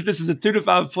this is a 2 to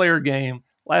 5 player game.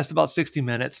 Lasts about 60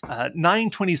 minutes.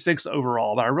 926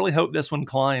 overall, but I really hope this one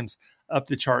climbs up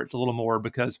the charts a little more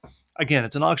because, again,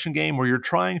 it's an auction game where you're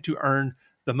trying to earn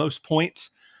the most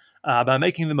points by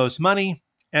making the most money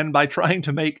and by trying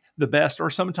to make the best or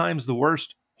sometimes the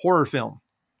worst horror film.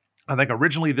 I think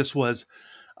originally this was,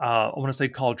 I want to say,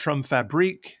 called Trum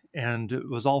Fabrique, and it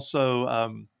was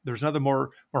also there's another more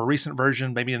recent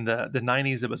version, maybe in the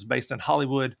 90s. It was based in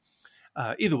Hollywood.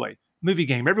 Either way, movie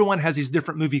game. Everyone has these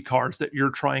different movie cards that you're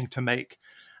trying to make.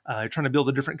 You're trying to build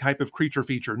a different type of creature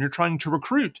feature, and you're trying to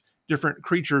recruit different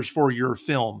creatures for your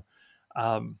film.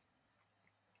 Um,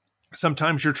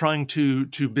 Sometimes you're trying to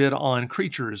bid on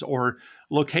creatures or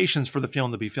locations for the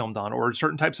film to be filmed on, or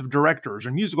certain types of directors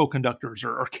or musical conductors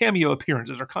or cameo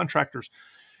appearances or contractors.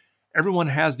 Everyone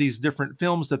has these different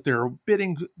films that they're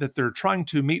bidding, that they're trying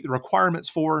to meet the requirements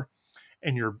for,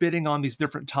 and you're bidding on these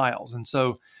different tiles. And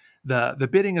so the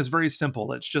bidding is very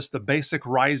simple. It's just the basic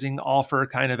rising offer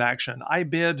kind of action. I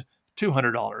bid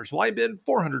 $200. Well, I bid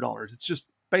 $400. It's just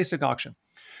basic auction.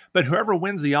 But whoever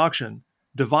wins the auction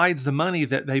divides the money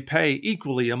that they pay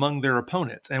equally among their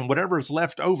opponents. And whatever is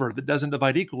left over that doesn't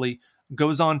divide equally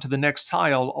goes on to the next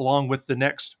tile along with the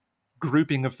next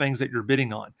grouping of things that you're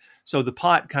bidding on. So the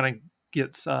pot kind of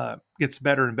gets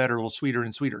better and better, a little sweeter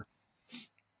and sweeter.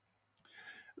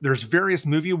 There's various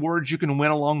movie awards you can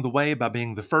win along the way by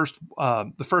being the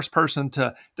first person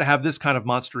to have this kind of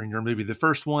monster in your movie, the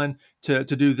first one to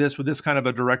do this with this kind of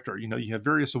a director. You know, you have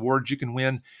various awards you can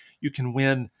win. You can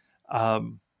win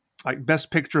like best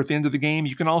picture at the end of the game.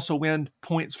 You can also win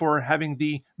points for having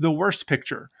the worst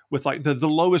picture with like the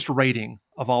lowest rating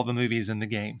of all the movies in the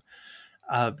game.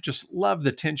 Just love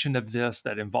the tension of this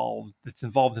that's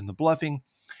involved in the bluffing.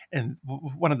 And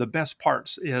one of the best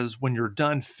parts is when you're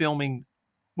done filming,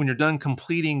 when you're done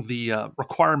completing the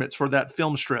requirements for that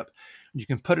film strip, you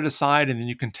can put it aside and then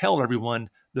you can tell everyone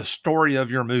the story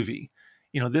of your movie.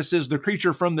 You know, this is the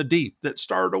creature from the deep that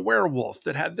starred a werewolf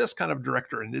that had this kind of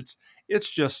director, and it's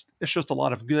just a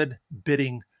lot of good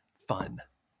bidding fun.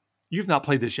 You've not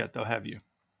played this yet, though, have you?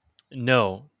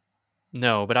 No,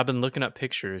 no, but I've been looking up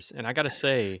pictures, and I gotta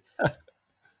say,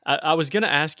 I was gonna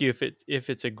ask you if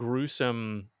it's a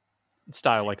gruesome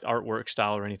style, like artwork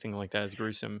style or anything like that is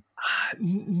gruesome.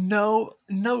 No,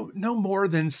 no more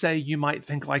than say you might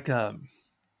think like a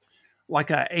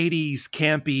 80s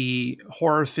campy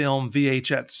horror film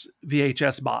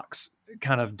VHS box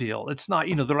kind of deal. It's not,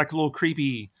 you know, they're like little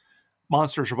creepy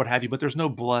monsters or what have you, but there's no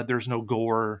blood, there's no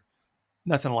gore,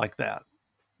 nothing like that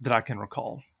that I can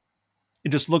recall. It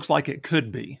just looks like it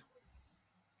could be.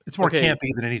 It's more Okay,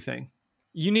 campy than anything.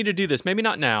 you need to do this. Maybe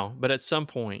not now, but at some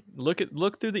point,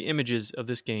 look through the images of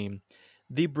this game.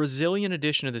 The Brazilian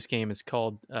edition of this game is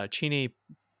called Chine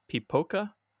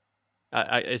Pipoca.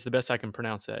 Is the best I can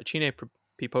pronounce that. Chine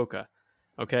Pipoca.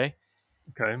 Okay.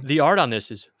 Okay. The art on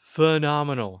this is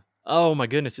phenomenal. Oh my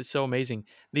goodness, it's so amazing.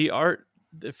 The art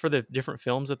for the different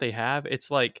films that they have,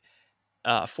 it's like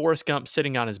Forrest Gump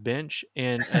sitting on his bench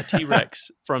and a T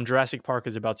Rex from Jurassic Park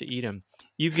is about to eat him.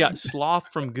 You've got Sloth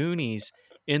from Goonies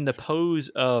in the pose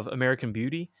of American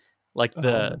Beauty, like Oh,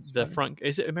 the that's the funny. front.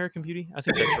 Is it American Beauty? I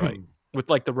think that's right. With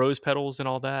like the rose petals and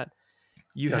all that.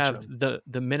 You have Gotcha.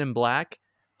 the Men in Black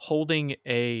holding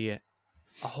a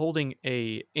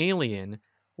alien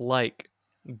like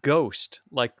Ghost,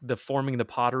 like the forming the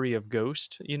pottery of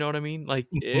Ghost. You know what I mean? Like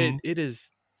Mhm. it is.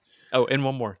 Oh, and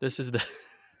one more. This is the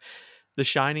The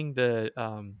Shining, the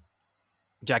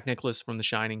Jack Nicholas from The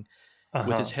Shining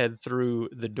with his Uh-huh. head through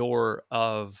the door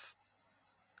of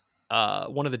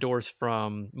one of the doors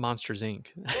from Monsters Inc.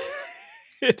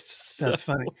 it's so That's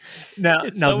funny. Now,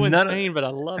 it's now so none of insane, but I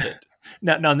love it.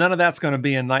 now none of that's going to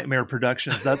be in Nightmare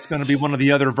Productions. That's going to be one of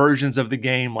the other versions of the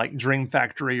game, like Dream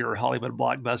Factory or Hollywood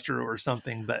Blockbuster or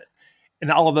something. But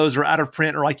and all of those are out of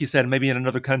print, or like you said, maybe in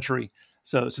another country.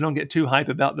 So don't get too hype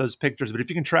about those pictures. But if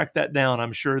you can track that down,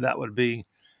 I'm sure that would be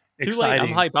Too late. I'm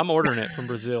exciting. hype. I'm ordering it from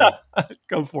Brazil.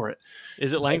 Go for it.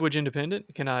 Is it language independent?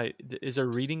 Is there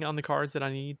reading on the cards that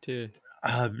I need to?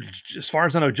 As far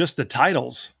as I know, just the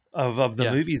titles of the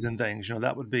Yeah. movies and things.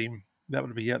 That would be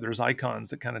yeah. There's icons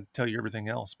that kind of tell you everything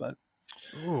else, but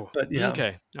yeah.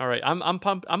 Okay. All right. I'm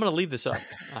pumped. I'm gonna leave this up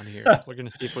on here. We're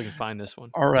gonna see if we can find this one.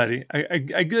 Alrighty,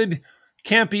 a good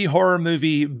campy horror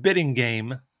movie bidding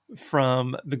game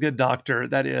from The Good Doctor.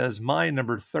 That is my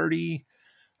number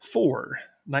 34,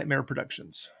 Nightmare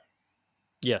Productions.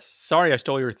 Yes. Sorry, I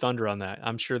stole your thunder on that.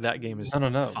 I'm sure that game is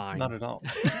No, fine. not at all.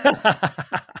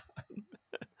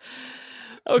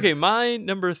 Okay, my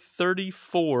number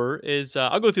 34 is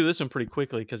I'll go through this one pretty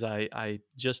quickly because I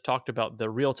just talked about the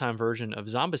real-time version of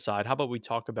Zombicide. How about we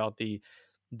talk about the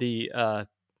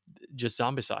just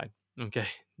Zombicide? Okay,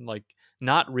 like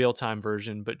not real-time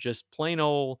version, but just plain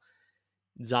old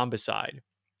Zombicide.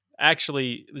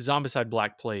 Actually, Zombicide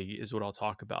Black Plague is what I'll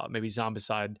talk about. Maybe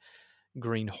Zombicide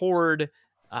Green Horde.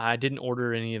 I didn't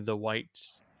order any of the white,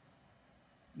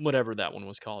 whatever that one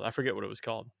was called. I forget what it was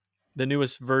called. The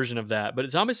newest version of that. But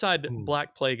Zombicide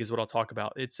Black Plague is what I'll talk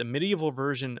about. It's a medieval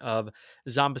version of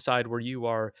Zombicide where you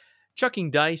are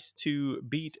chucking dice to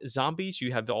beat zombies.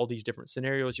 You have all these different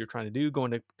scenarios you're trying to do,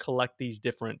 going to collect these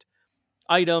different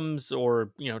items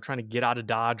or, trying to get out of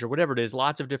Dodge or whatever it is.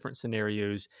 Lots of different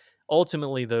scenarios.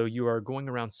 Ultimately, though, you are going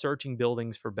around searching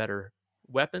buildings for better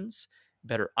weapons,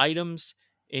 better items,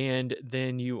 and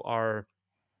then you are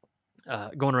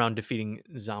going around defeating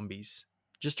zombies.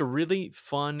 Just a really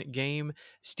fun game.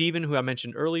 Steven, who I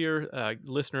mentioned earlier,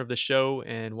 listener of the show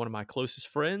and one of my closest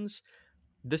friends,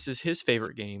 this is his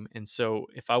favorite game. And so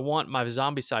if I want my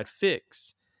Zombicide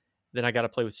fix, then I got to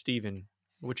play with Steven,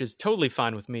 which is totally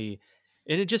fine with me.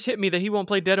 And it just hit me that he won't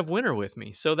play Dead of Winter with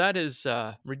me. So that is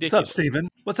ridiculous. What's up, Steven?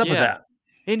 What's up with that?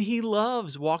 And he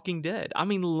loves Walking Dead. I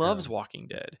mean, loves Walking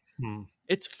Dead.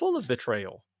 It's full of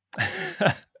betrayal.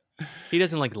 He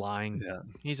doesn't like lying. Yeah.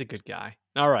 He's a good guy.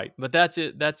 All right, but that's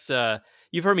it. That's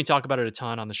you've heard me talk about it a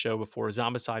ton on the show before.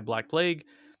 Zombicide Black Plague,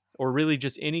 or really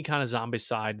just any kind of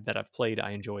Zombicide that I've played,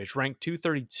 I enjoy. It's ranked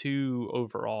 232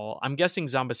 overall. I'm guessing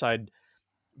Zombicide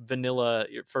Vanilla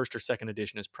first or second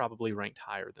edition is probably ranked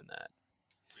higher than that.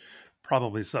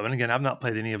 Probably so. And again, I've not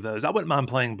played any of those. I wouldn't mind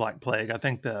playing Black Plague. I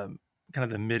think the kind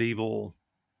of the medieval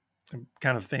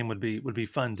kind of thing would be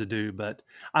fun to do. But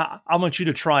I want you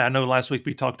to try. I know last week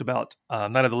we talked about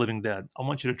Night of the Living Dead. I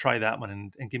want you to try that one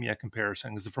and give me a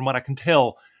comparison. Because from what I can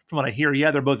tell, from what I hear,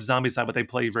 yeah, they're both Zombicide, but they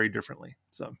play very differently.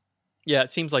 So yeah,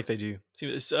 it seems like they do.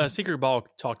 Secret Ball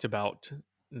talked about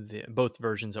both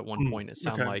versions at one point. It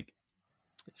sounded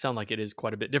like it is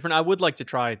quite a bit different. I would like to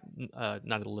try Night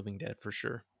of the Living Dead for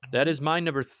sure. That is my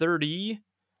number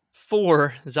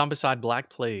 34, Zombicide Black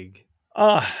Plague.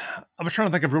 I was trying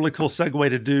to think of a really cool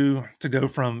segue to go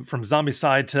from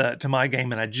Zombicide to my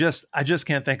game, and I just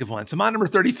can't think of one. So my number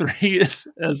 33 is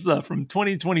from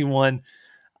 2021.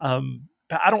 I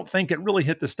don't think it really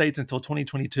hit the States until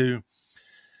 2022.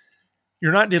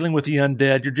 You're not dealing with the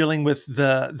undead. You're dealing with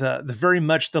the very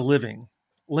much the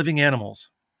living animals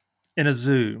in a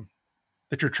zoo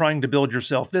that you're trying to build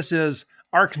yourself. This is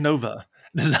Ark Nova,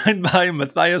 designed by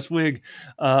Matthias Wig,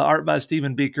 art by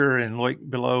Stephen Beaker and Loic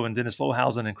Bilot and Dennis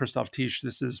Lohausen and Christoph Tisch.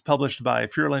 This is published by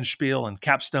Furlan Spiel and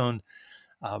Capstone.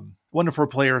 Wonderful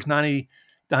players, 90 to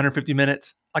 150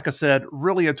 minutes. Like I said,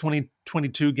 really a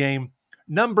 2022 game.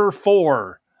 Number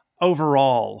 4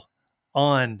 overall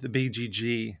on the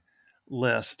BGG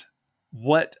list.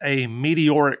 What a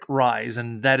meteoric rise,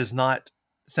 and that is not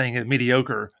saying it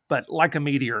mediocre, but like a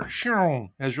meteor,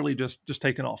 has really just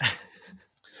taken off.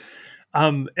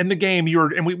 In the game,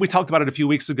 we talked about it a few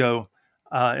weeks ago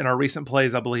in our recent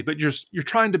plays, I believe, but you're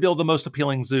trying to build the most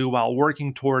appealing zoo while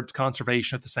working towards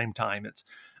conservation at the same time. It's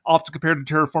often compared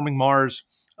to terraforming Mars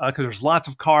because there's lots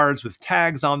of cards with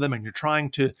tags on them, and you're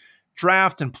trying to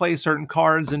draft and play certain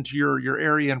cards into your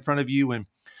area in front of you, and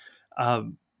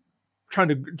trying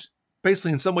to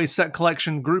basically in some way set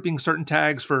collection, grouping certain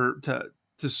tags to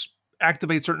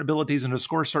activate certain abilities and to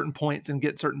score certain points and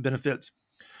get certain benefits.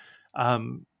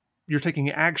 You're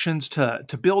taking actions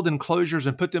to build enclosures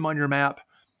and put them on your map.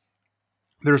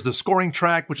 There's the scoring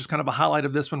track, which is kind of a highlight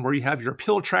of this one, where you have your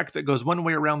appeal track that goes one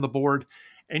way around the board,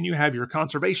 and you have your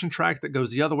conservation track that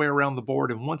goes the other way around the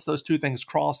board. And once those two things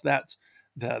cross, that's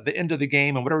the end of the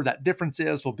game, and whatever that difference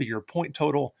is will be your point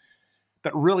total.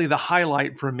 But really the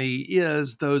highlight for me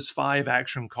is those 5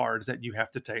 action cards that you have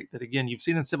to take. That, again, you've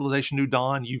seen in Civilization New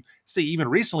Dawn. You see even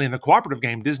recently in the cooperative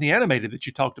game, Disney Animated, that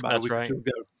you talked about a week or two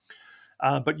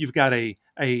ago. But you've got a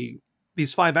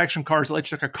these 5 action cards that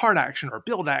let you take a card action or a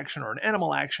build action or an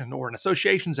animal action or an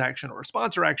associations action or a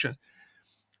sponsor action.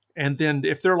 And then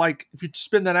if they're like, if you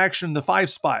spend that action in the 5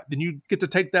 spot, then you get to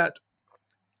take that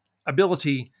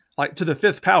ability like to the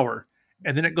 5th power.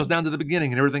 And then it goes down to the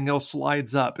beginning and everything else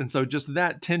slides up. And so just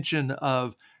that tension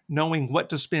of knowing what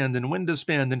to spend and when to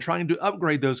spend and trying to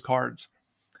upgrade those cards,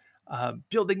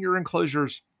 building your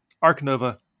enclosures, Ark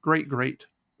Nova, great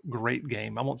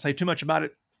game. I won't say too much about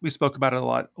it. We spoke about it a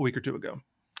lot a week or two ago.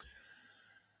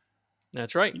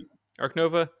 That's right. Ark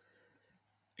Nova,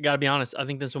 I got to be honest, I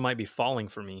think this one might be falling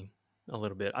for me a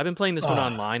little bit. I've been playing this one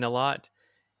online a lot,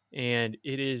 and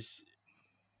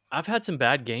I've had some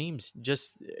bad games,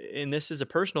 and this is a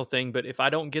personal thing, but if I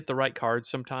don't get the right cards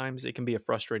sometimes, it can be a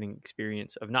frustrating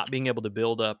experience of not being able to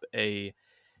build up a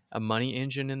money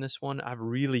engine in this one. I've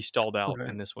really stalled out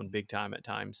in this one big time at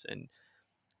times, and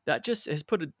that just has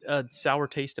put a sour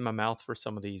taste in my mouth for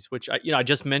some of these, which I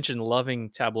just mentioned loving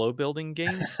tableau building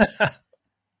games.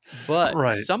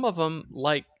 But some of them,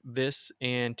 like this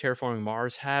and Terraforming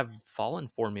Mars, have fallen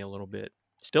for me a little bit.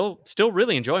 Still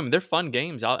really enjoy them. They're fun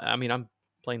games. I mean, I'm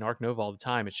playing Ark Nova all the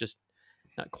time. It's just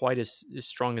not quite as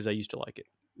strong as I used to like it.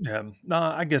 Yeah, no,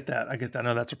 I get that. I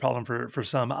know that's a problem for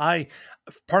some.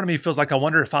 Part of me feels like I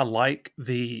wonder if I like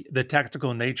the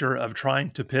tactical nature of trying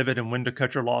to pivot and when to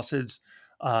cut your losses.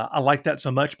 I like that so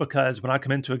much because when I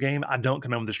come into a game, I don't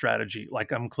come in with a strategy.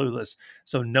 Like I'm clueless.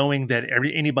 So knowing that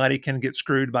anybody can get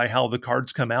screwed by how the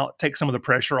cards come out takes some of the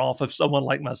pressure off of someone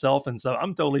like myself. And so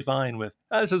I'm totally fine with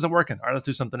this isn't working. All right, let's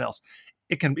do something else.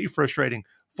 It can be frustrating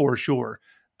for sure,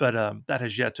 but that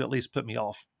has yet to at least put me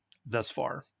off thus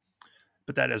far.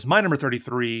 But that is my number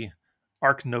 33,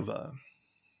 Ark Nova.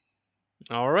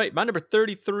 All right, my number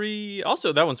 33.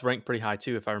 Also, that one's ranked pretty high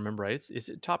too, if I remember right. Is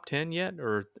it top 10 yet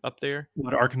or up there?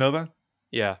 What, Ark Nova?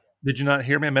 Yeah. Did you not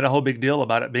hear me? I made a whole big deal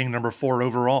about it being number 4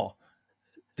 overall.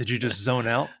 Did you just zone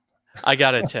out? I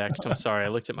got a text. I'm sorry. I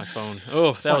looked at my phone.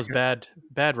 Oh, that was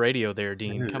bad radio there,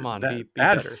 Dean. Dude, come on, be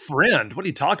bad better. Friend. What are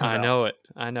you talking about? I know it.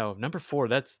 I know. Number 4.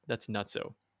 That's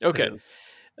nutso. Okay.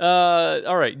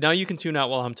 All right. Now you can tune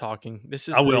out while I'm talking. This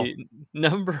is the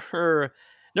number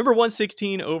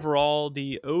 116 overall,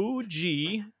 the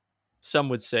OG, some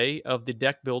would say, of the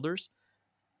deck builders.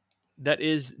 That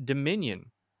is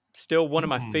Dominion. Still one of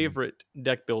my favorite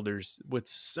deck builders with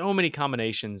so many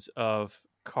combinations of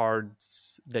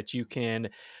cards that you can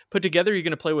put together. You're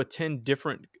going to play with 10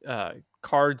 different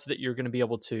cards that you're going to be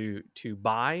able to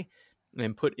buy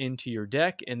and put into your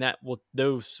deck, and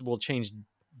those will change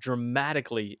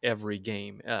dramatically every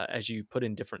game as you put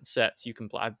in different sets. You can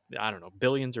play, I don't know,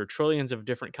 billions or trillions of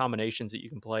different combinations that you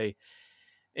can play.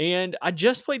 And I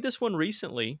just played this one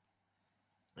recently,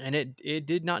 and it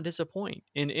did not disappoint.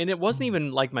 And it wasn't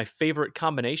even like my favorite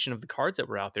combination of the cards that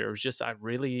were out there. It was just I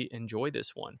really enjoyed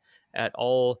this one at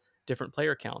all different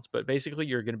player counts. But basically,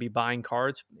 you're going to be buying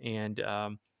cards and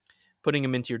putting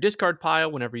them into your discard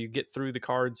pile. Whenever you get through the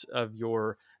cards of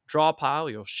your draw pile,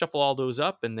 you'll shuffle all those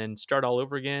up and then start all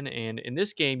over again. And in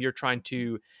this game, you're trying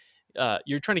to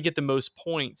get the most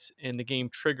points, and the game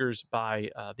triggers by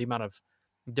the amount of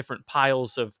different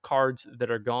piles of cards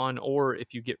that are gone, or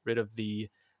if you get rid of the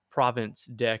province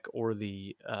deck or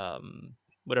the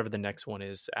whatever the next one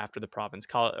is after the province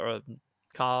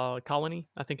colony,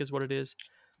 I think is what it is.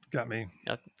 Got me.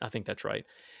 I think that's right.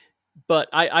 But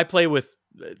I play with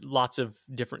lots of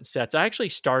different sets. I actually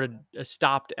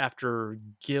stopped after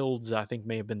guilds. I think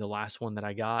may have been the last one that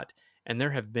I got. And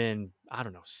there have been, I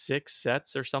don't know, 6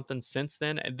 sets or something since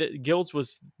then. Guilds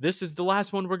this is the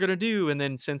last one we're going to do. And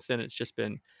then since then, it's just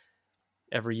been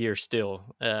every year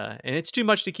still. And it's too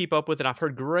much to keep up with. And I've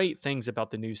heard great things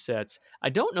about the new sets. I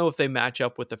don't know if they match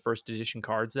up with the first edition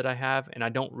cards that I have. And I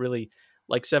don't really,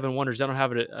 like Seven Wonders, I don't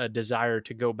have a desire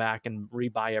to go back and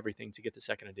rebuy everything to get the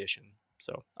second edition.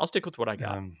 So I'll stick with what I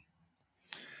got.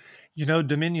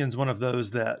 Dominion's one of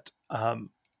those that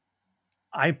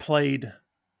I played.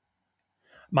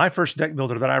 My first deck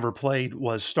builder that I ever played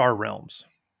was Star Realms.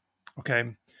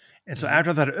 Okay. And so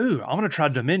after that, I want to try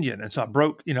Dominion. And so I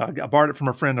borrowed it from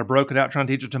a friend. I broke it out trying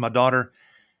to teach it to my daughter.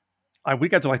 We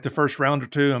got to like the first round or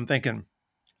two. I'm thinking,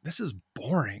 this is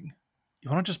boring.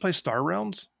 You want to just play Star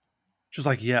Realms? She was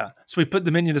like, yeah. So we put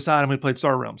Dominion aside and we played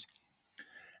Star Realms.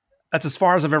 That's as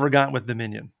far as I've ever gotten with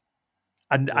Dominion.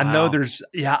 I know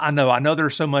I know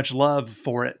there's so much love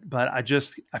for it, but I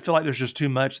feel like there's just too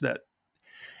much that,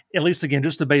 at least again,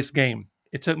 just the base game,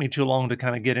 it took me too long to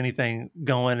kind of get anything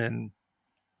going, and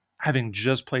having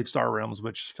just played Star Realms,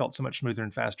 which felt so much smoother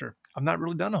and faster, I've not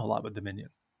really done a whole lot with Dominion.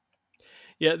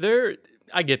 Yeah,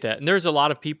 I get that. And there's a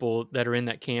lot of people that are in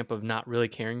that camp of not really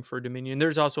caring for Dominion.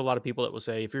 There's also a lot of people that will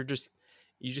say, if you're just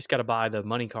you just got to buy the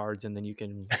money cards and then you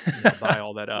can buy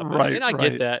all that up. And, Right, and I get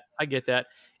right. that. I get that.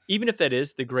 Even if that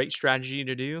is the great strategy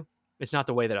to do, it's not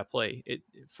the way that I play. It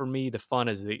for me, the fun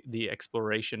is the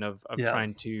exploration of Yeah,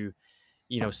 trying to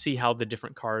see how the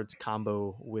different cards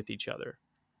combo with each other.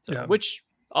 So, yeah. which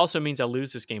also means I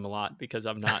lose this game a lot because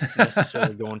I'm not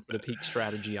necessarily going for the peak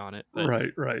strategy on it. But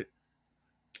Right, right.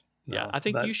 yeah, No, I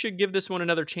think that you should give this one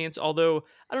another chance. Although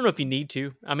I don't know if you need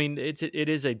to. I mean, it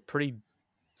is a pretty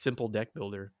simple deck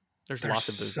builder. There's there's lots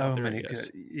of those out so there, I many guess.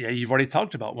 good. Yeah, you've already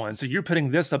talked about one. So you're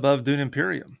putting this above Dune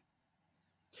Imperium.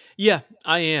 Yeah,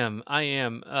 I am. I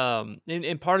am.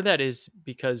 And part of that is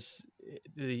because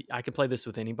I can play this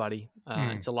with anybody.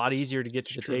 Mm, It's a lot easier to get to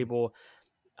it's the true. table.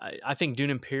 I think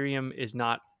Dune Imperium is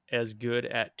not as good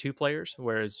at 2 players,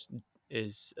 whereas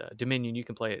Dominion you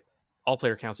can play it all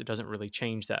player counts. It doesn't really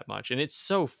change that much, and it's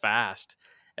so fast.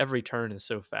 Every turn is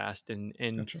so fast, and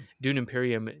Gotcha. Dune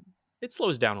Imperium it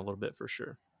slows down a little bit for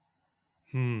sure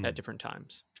Hmm. at different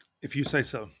times. If you say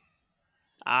so.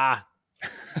 Ah,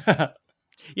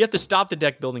 you have to stop the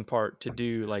deck building part to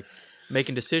do like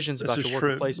making decisions This about is your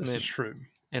worker true. This is placement, true.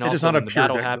 and It is also not a when the pure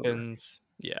battle deck builder. happens.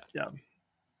 Yeah, Yeah.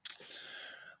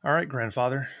 All right,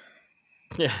 grandfather.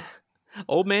 yeah.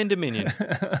 Old Man Dominion,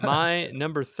 my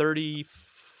number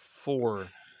 34.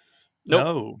 Nope.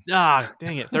 No. Ah,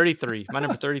 dang it. 33. My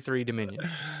number 33, Dominion.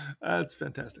 That's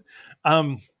fantastic.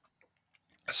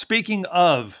 Speaking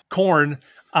of corn,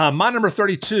 my number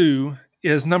 32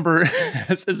 is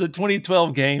this is a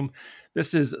 2012 game.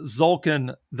 This is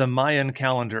Zulkan, the Mayan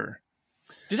calendar.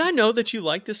 Did I know that you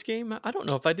liked this game? I don't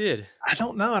know if I did. I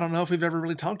don't know. I don't know if we've ever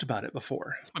really talked about it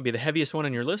before. This might be the heaviest one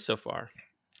on your list so far.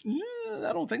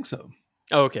 I don't think so.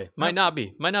 Oh, okay. Might I've- not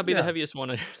be. Might not be the yeah, heaviest one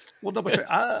on we'll double your check.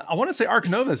 list. I want to say Ark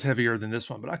Nova is heavier than this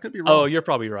one, but I could be Oh, wrong. you're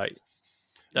probably right.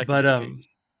 That could But be the case.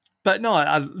 but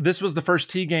no, this was the first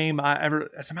T game I ever.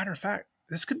 As a matter of fact,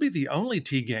 this could be the only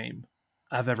T game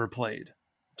I've ever played,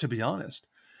 to be honest.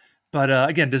 But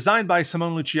again, designed by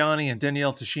Simone Luciani and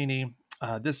Danielle Tascini.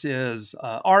 This is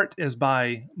art is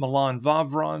by Milan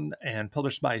Vavron and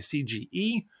published by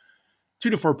CGE. 2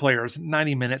 to 4 players,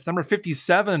 90 minutes. Number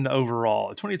 57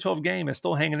 overall. A 2012 game is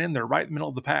still hanging in there, right in the middle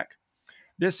of the pack.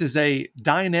 This is a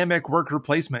dynamic worker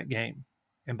placement game.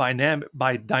 And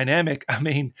by dynamic, I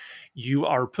mean you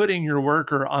are putting your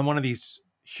worker on one of these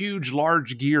huge,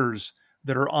 large gears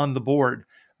that are on the board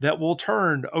that will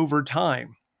turn over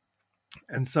time.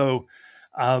 And so,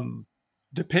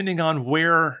 depending on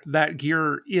where that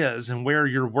gear is and where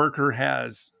your worker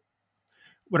has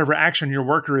whatever action your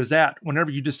worker is at, whenever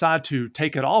you decide to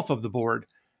take it off of the board,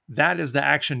 that is the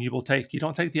action you will take. You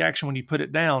don't take the action when you put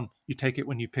it down, you take it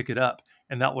when you pick it up.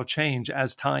 And that will change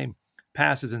as time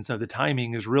passes. And so the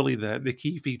timing is really the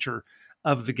key feature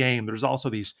of the game. There's also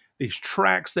these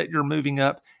tracks that you're moving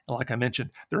up. And like I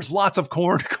mentioned, there's lots of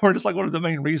corn. Corn is like one of the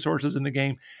main resources in the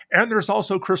game. And there's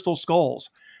also crystal skulls.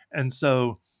 And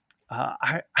so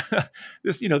I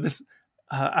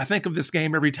I think of this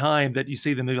game every time that you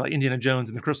see the movie like Indiana Jones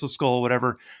and the Crystal Skull,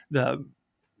 whatever,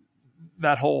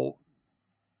 that whole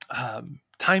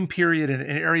time period and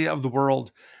area of the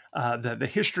world. The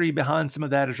history behind some of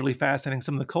that is really fascinating.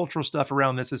 Some of the cultural stuff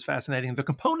around this is fascinating. The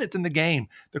components in the game,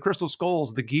 the crystal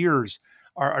skulls, the gears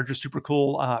are just super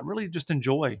cool. Really just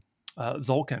enjoy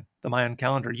Zulkan, the Mayan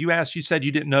calendar. You said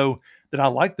you didn't know that I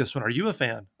liked this one. Are you a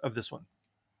fan of this one?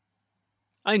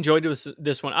 I enjoyed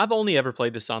this one. I've only ever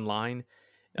played this online.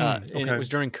 And it Okay. was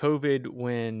during COVID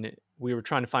when we were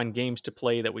trying to find games to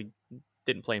play that we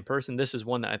didn't play in person. This is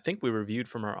one that I think we reviewed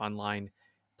from our online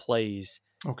plays,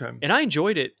 Okay. and I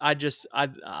enjoyed it. I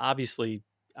obviously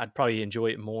I'd probably enjoy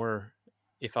it more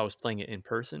if I was playing it in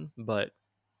person, but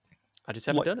I just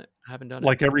haven't Like done it. I haven't done it.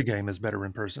 like every game is better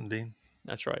in person, Dean.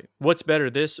 That's right. What's better,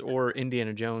 this or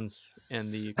Indiana Jones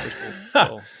and the Crystal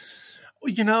Skull?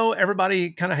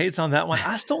 Everybody kind of hates on that one.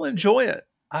 I still enjoy it.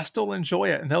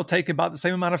 And they'll take about the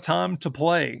same amount of time to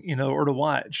play, or to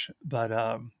watch. But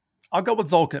I'll go with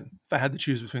Zulkan if I had to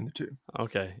choose between the two.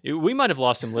 Okay, we might have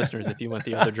lost some listeners if you went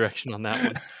the other direction on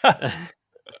that one.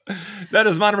 That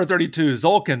is my number 32,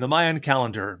 Zulkan, the Mayan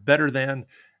calendar, better than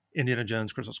Indiana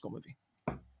Jones Crystal Skull movie.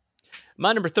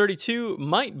 My number 32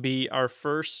 might be our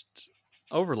first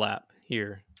overlap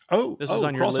here. This was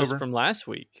on your list crossover. from last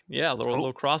week. Yeah, a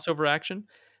little crossover action.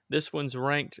 This one's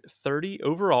ranked 30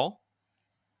 overall.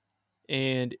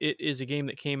 And it is a game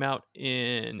that came out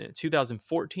in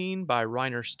 2014 by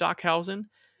Reiner Stockhausen.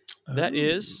 That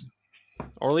is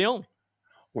Orleans.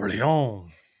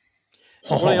 Orleans.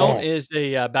 Orleans is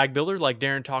a bag builder like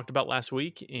Darren talked about last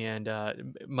week, and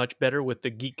much better with the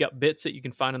Geek Up bits that you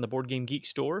can find on the Board Game Geek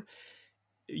store.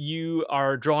 you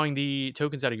are drawing the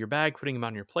tokens out of your bag, putting them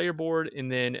on your player board,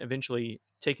 and then eventually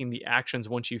taking the actions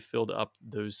once you've filled up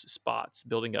those spots,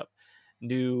 building up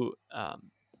new,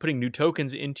 putting new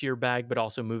tokens into your bag, but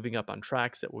also moving up on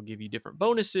tracks that will give you different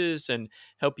bonuses and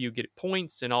help you get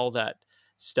points and all that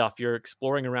stuff. You're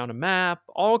exploring around a map,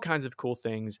 all kinds of cool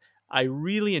things. I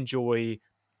really enjoy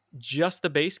just the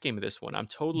base game of this one. I'm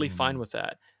totally fine with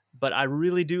that. But I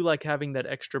really do like having that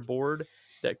extra board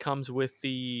that comes with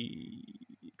the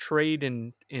Trade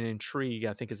and Intrigue,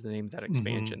 I think is the name of that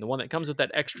expansion. The one that comes with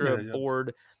that extra Yeah.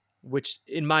 board, which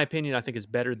in my opinion, I think is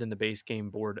better than the base game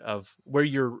board of where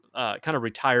you're kind of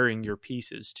retiring your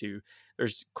pieces to.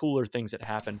 There's cooler things that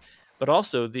happen. But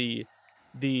also the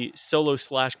solo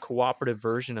 / cooperative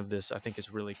version of this, I think is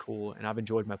really cool. And I've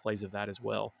enjoyed my plays of that as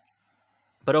well.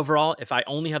 But overall, if I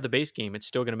only have the base game, it's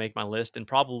still going to make my list and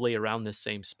probably around this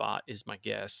same spot is my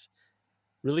guess.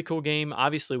 Really cool game.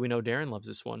 Obviously, we know Darren loves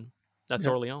this one. That's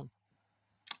Yep. Orleans.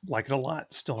 Like it a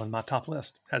lot. Still in my top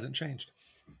list. Hasn't changed.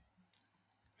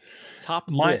 Top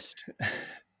list.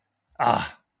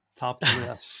 Top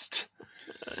list.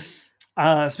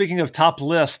 Speaking of top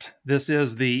list, this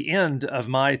is the end of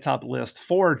my top list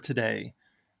for today.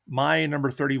 My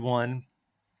number 31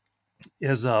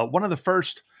 is one of the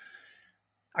first,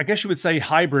 I guess you would say,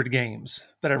 hybrid games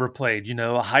that I ever played. You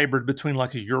know, a hybrid between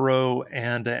like a Euro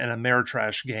and an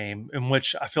Ameritrash game, in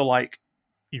which I feel like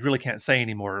you really can't say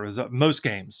anymore. It was, most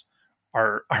games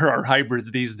are hybrids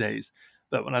these days.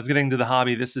 But when I was getting into the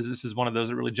hobby, this is one of those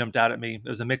that really jumped out at me.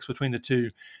 There's a mix between the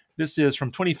two. This is from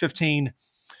 2015,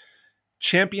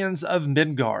 Champions of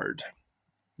Midgard.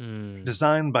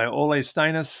 Designed by Ole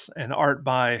Steinus and art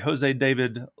by Jose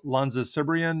David Lanza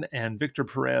Cibrian and Victor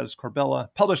Perez Corbella.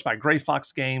 Published by Gray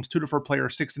Fox Games, 2 to 4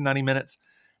 players, 60 to 90 minutes.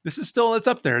 This is still, it's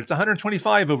up there. It's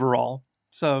 125 overall.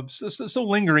 So still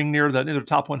lingering near the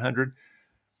top 100.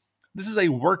 This is a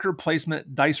worker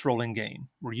placement dice rolling game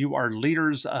where you are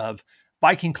leaders of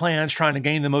Viking clans trying to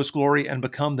gain the most glory and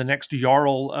become the next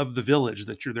Jarl of the village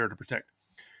that you're there to protect.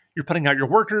 You're putting out your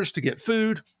workers to get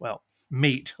food. Well,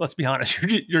 meat. Let's be honest.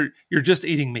 You're just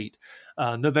eating meat.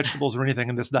 No vegetables or anything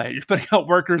in this diet. You're putting out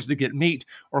workers to get meat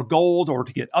or gold or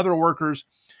to get other workers.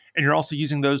 And you're also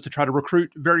using those to try to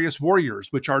recruit various warriors,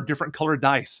 which are different colored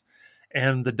dice.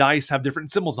 And the dice have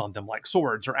different symbols on them, like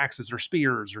swords or axes or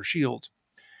spears or shields.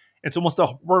 And so once the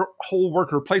whole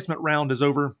worker placement round is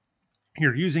over,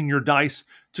 you're using your dice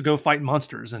to go fight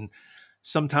monsters. And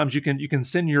sometimes you can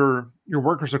send your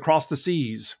workers across the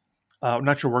seas.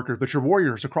 Not your workers, but your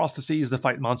warriors across the seas to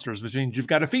fight monsters, which means you've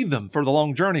got to feed them for the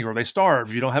long journey or they starve.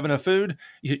 If you don't have enough food,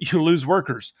 you lose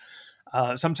workers.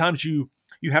 Sometimes you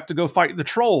have to go fight the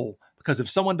troll, because if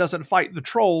someone doesn't fight the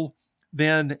troll,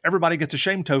 then everybody gets a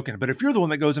shame token. But if you're the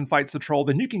one that goes and fights the troll,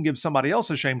 then you can give somebody else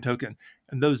a shame token,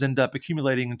 and those end up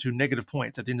accumulating into negative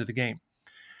points at the end of the game.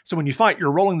 So when you fight,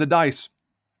 you're rolling the dice.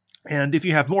 And if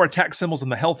you have more attack symbols than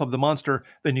the health of the monster,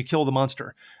 then you kill the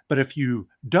monster. But if you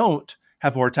don't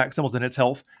have more attack symbols than its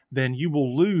health, then you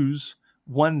will lose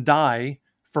 1 die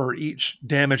for each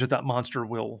damage that monster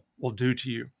will do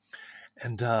to you.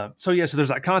 And so there's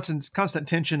that constant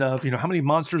tension of, how many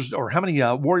monsters or how many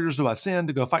warriors do I send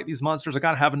to go fight these monsters? I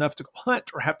got to have enough to go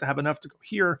hunt or have to have enough to go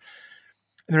here.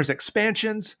 And there's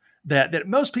expansions that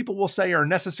most people will say are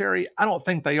necessary. I don't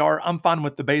think they are. I'm fine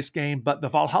with the base game, but the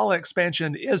Valhalla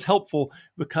expansion is helpful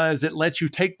because it lets you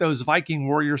take those Viking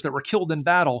warriors that were killed in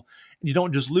battle, and you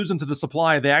don't just lose them to the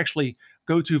supply. They actually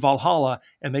go to Valhalla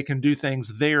and they can do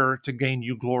things there to gain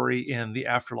you glory in the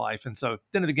afterlife. And so at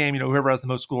the end of the game, whoever has the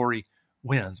most glory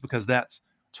wins, because that's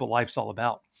what life's all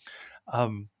about.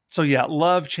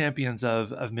 Love Champions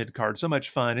of Midgard. So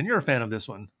much fun. And you're a fan of this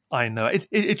one. I know.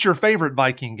 It's your favorite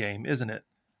Viking game, isn't it?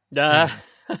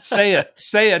 Say it.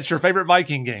 It's your favorite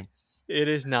Viking game. It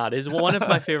is not. It's one of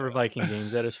my favorite Viking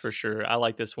games. That is for sure. I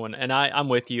like this one. And I'm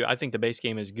with you. I think the base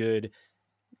game is good.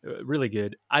 Really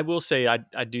good. I will say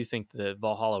I do think the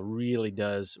Valhalla really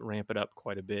does ramp it up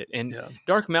quite a bit. And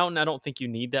Dark Mountain, I don't think you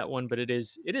need that one, but it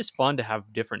is fun to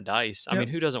have different dice. I mean,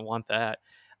 who doesn't want that?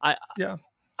 I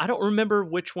don't remember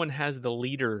which one has the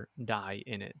leader die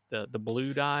in it. The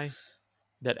blue die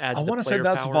that adds. I want to say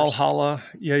that's powers. Valhalla.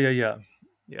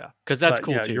 Yeah, because that's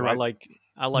cool too. Right.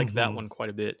 I like that one quite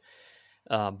a bit.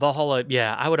 Valhalla,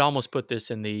 I would almost put this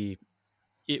in the.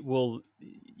 It will.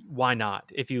 Why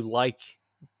not? If you like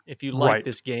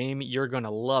this game, you're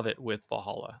gonna love it with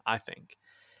Valhalla, I think.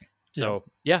 So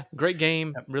great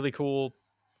game, really cool.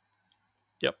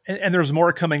 Yep. And there's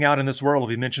more coming out in this world.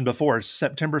 We mentioned before,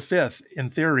 September 5th, in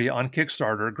theory, on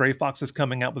Kickstarter, Gray Fox is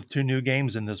coming out with 2 new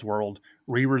games in this world: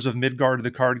 Reavers of Midgard,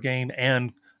 the card game,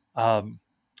 and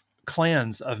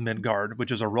Clans of Midgard,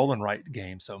 which is a roll and write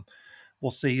game. So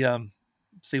we'll see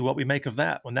what we make of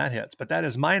that when that hits. But that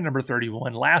is my number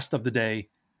 31, last of the day,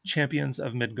 Champions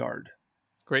of Midgard.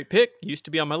 Great pick. Used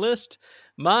to be on my list.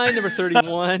 My number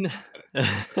 31.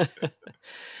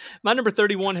 My number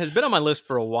 31 has been on my list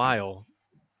for a while.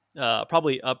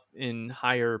 Probably up in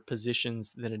higher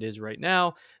positions than it is right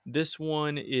now. This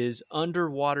one is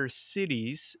Underwater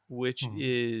Cities, which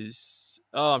is,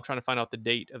 I'm trying to find out the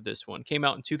date of this one. Came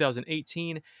out in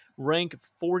 2018, rank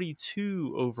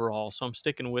 42 overall. So I'm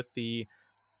sticking with the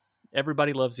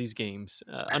everybody loves these games.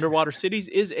 Underwater Cities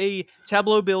is a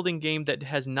tableau building game that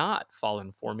has not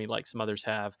fallen for me like some others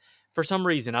have. For some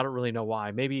reason, I don't really know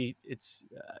why. Maybe it's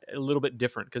a little bit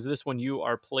different because this one you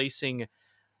are placing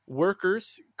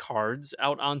workers cards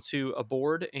out onto a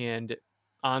board and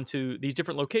onto these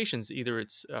different locations. Either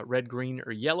it's red, green,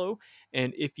 or yellow.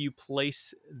 And if you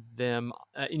place them,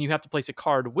 and you have to place a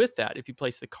card with that, if you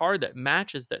place the card that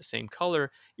matches that same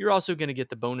color, you're also going to get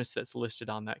the bonus that's listed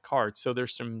on that card. So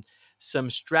there's some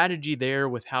strategy there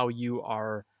with how you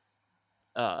are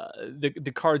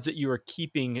the cards that you are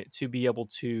keeping to be able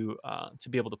to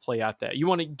play out that. You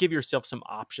want to give yourself some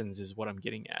options is what I'm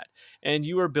getting at. And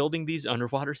you are building these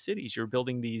underwater cities. You're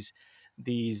building these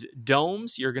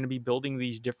domes. You're going to be building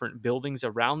these different buildings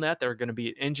around that. They're going to be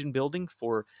an engine building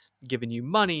for giving you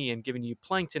money and giving you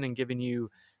plankton and giving you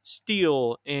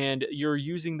steel, and you're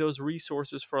using those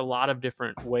resources for a lot of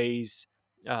different ways,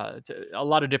 a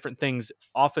lot of different things,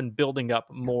 often building up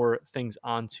more things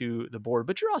onto the board.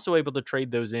 But you're also able to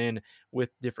trade those in with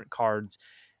different cards.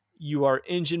 You are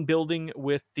engine building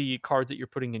with the cards that you're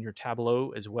putting in your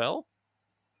tableau as well.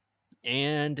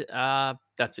 And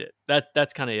that's it.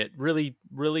 That's kind of it. Really,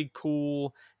 really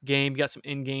cool game. You got some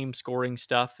in-game scoring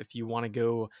stuff if you want to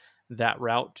go that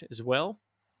route as well.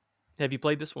 Have you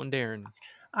played this one, Darren?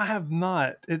 I have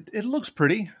not. It looks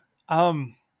pretty.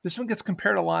 This one gets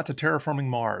compared a lot to Terraforming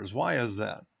Mars. Why is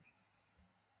that?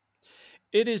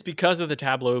 It is because of the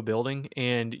tableau building,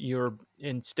 and you're,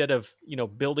 instead of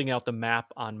building out the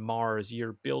map on Mars,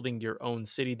 you're building your own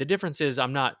city. The difference is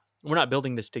we're not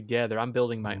building this together. I'm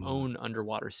building my own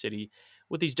underwater city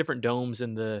with these different domes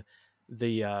and the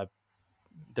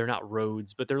they're not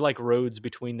roads, but they're like roads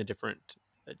between the different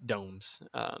domes.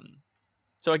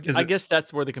 So I guess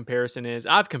that's where the comparison is.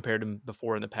 I've compared them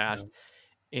before in the past,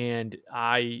 and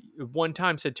I one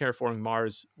time said Terraforming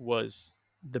Mars was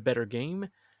the better game.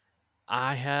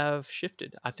 I have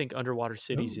shifted. I think Underwater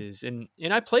Cities is, and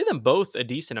I play them both a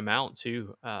decent amount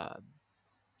too.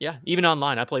 Yeah, even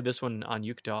online, I played this one on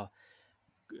Yucata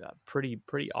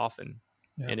pretty often.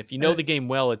 Yeah. And if you know the game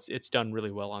well, it's done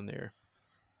really well on there.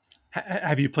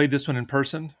 Have you played this one in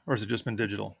person, or has it just been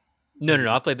digital?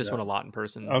 No. I played this one a lot in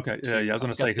person. Okay, yeah. I was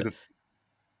going to say because it's.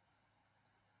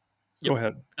 Go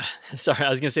ahead. Sorry, I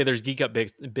was going to say there's Geek Up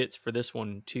bits for this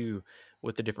one too,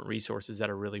 with the different resources that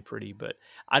are really pretty. But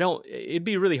it'd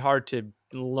be really hard to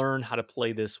learn how to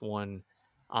play this one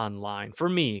online for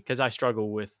me because I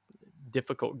struggle with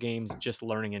difficult games just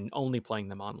learning and only playing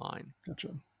them online. Gotcha.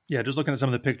 Yeah, just looking at some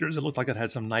of the pictures, it looked like it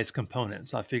had some nice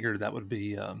components. I figured that would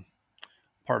be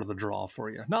part of the draw for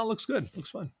you. No, it looks good. It looks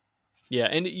fun. Yeah,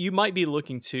 and you might be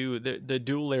looking to the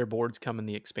dual layer boards come in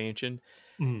the expansion.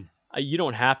 You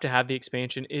don't have to have the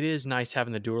expansion. It is nice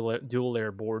having the dual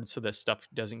layer board so that stuff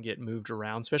doesn't get moved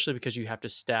around, especially because you have to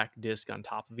stack discs on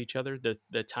top of each other,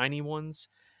 the tiny ones,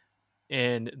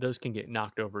 and those can get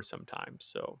knocked over sometimes.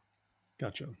 So,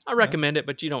 gotcha. I recommend it,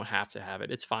 but you don't have to have it.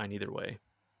 It's fine either way.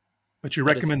 But you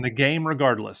recommend the game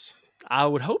regardless? I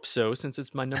would hope so, since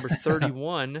it's my number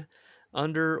 31.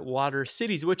 Underwater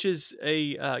Cities, which is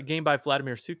a game by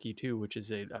Vladimir Suki too, which is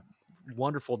a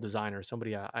wonderful designer.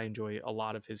 Somebody I enjoy a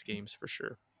lot of his games for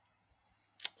sure.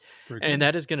 And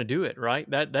that is going to do it, right?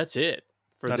 That's it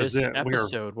for this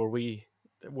episode where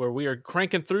we are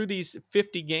cranking through these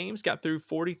 50 games. Got through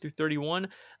 40 through 31.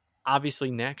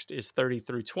 Obviously, next is 30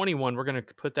 through 21. We're going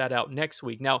to put that out next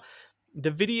week. Now,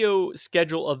 the video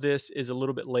schedule of this is a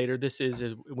little bit later. This is,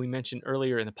 as we mentioned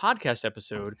earlier in the podcast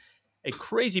episode, a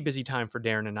crazy busy time for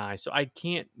Darren and I. So I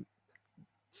can't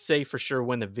say for sure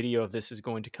when the video of this is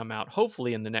going to come out.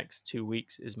 Hopefully in the next 2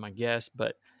 weeks is my guess,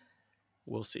 but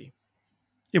we'll see.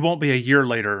 It won't be a year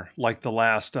later like the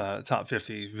last top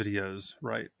 50 videos,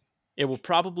 right? It will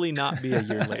probably not be a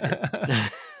year later.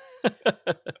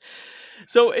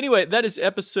 So anyway, that is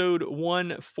episode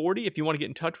 140. If you want to get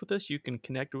in touch with us, you can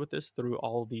connect with us through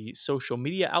all the social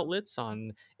media outlets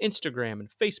on Instagram and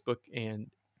Facebook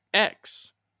and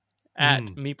X at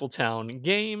Meepletown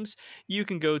Games. You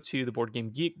can go to the Board Game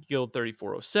Geek Guild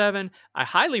 3407. I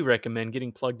highly recommend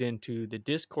getting plugged into the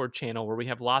Discord channel where we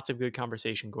have lots of good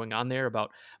conversation going on there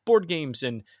about board games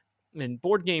and and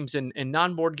board games and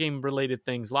non-board game related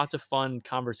things. Lots of fun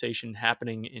conversation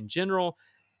happening in general.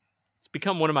 It's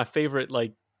become one of my favorite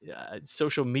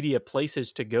social media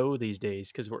places to go these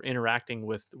days because we're interacting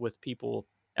with people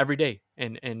every day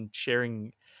and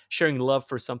sharing love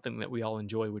for something that we all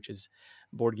enjoy, which is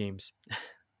board games.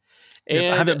 Yep, I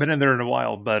And haven't been in there in a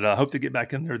while, but I hope to get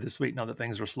back in there this week now that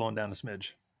things are slowing down a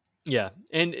smidge. yeah,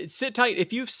 and sit tight.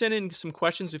 If you've sent in some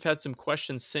questions, we've had some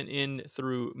questions sent in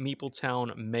through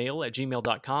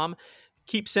meepletownmail@gmail.com.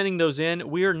 Keep sending those in.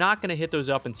 We are not going to hit those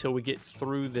up until we get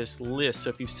through this list. So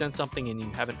if you've sent something and you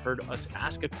haven't heard us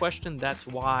ask a question, that's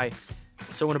why.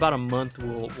 So in about a month,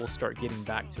 we'll start getting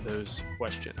back to those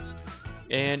questions.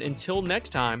 And until next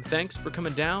time, thanks for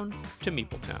coming down to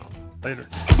Meepletown. Later.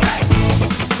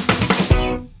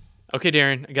 Okay,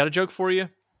 Darren, I got a joke for you.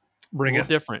 Bring a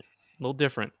it. little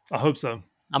different. I hope so.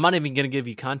 I'm not even going to give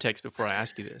you context before I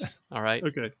ask you this. All right.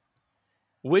 Okay.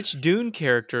 Which Dune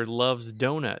character loves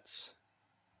donuts?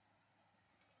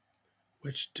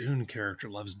 Which Dune character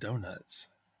loves donuts?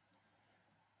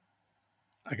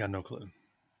 I got no clue.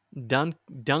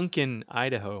 Duncan,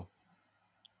 Idaho.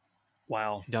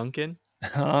 Wow. Duncan?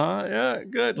 Yeah,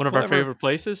 good. One of our favorite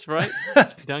places, right?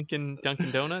 Dunkin'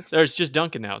 Donuts? Or it's just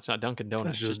Dunkin' now. It's not Dunkin'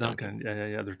 Donuts. It's just Dunkin'.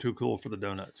 Yeah. They're too cool for the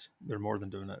donuts. They're more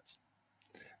than donuts.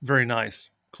 Very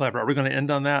nice. Clever. Are we going to end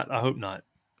on that? I hope not.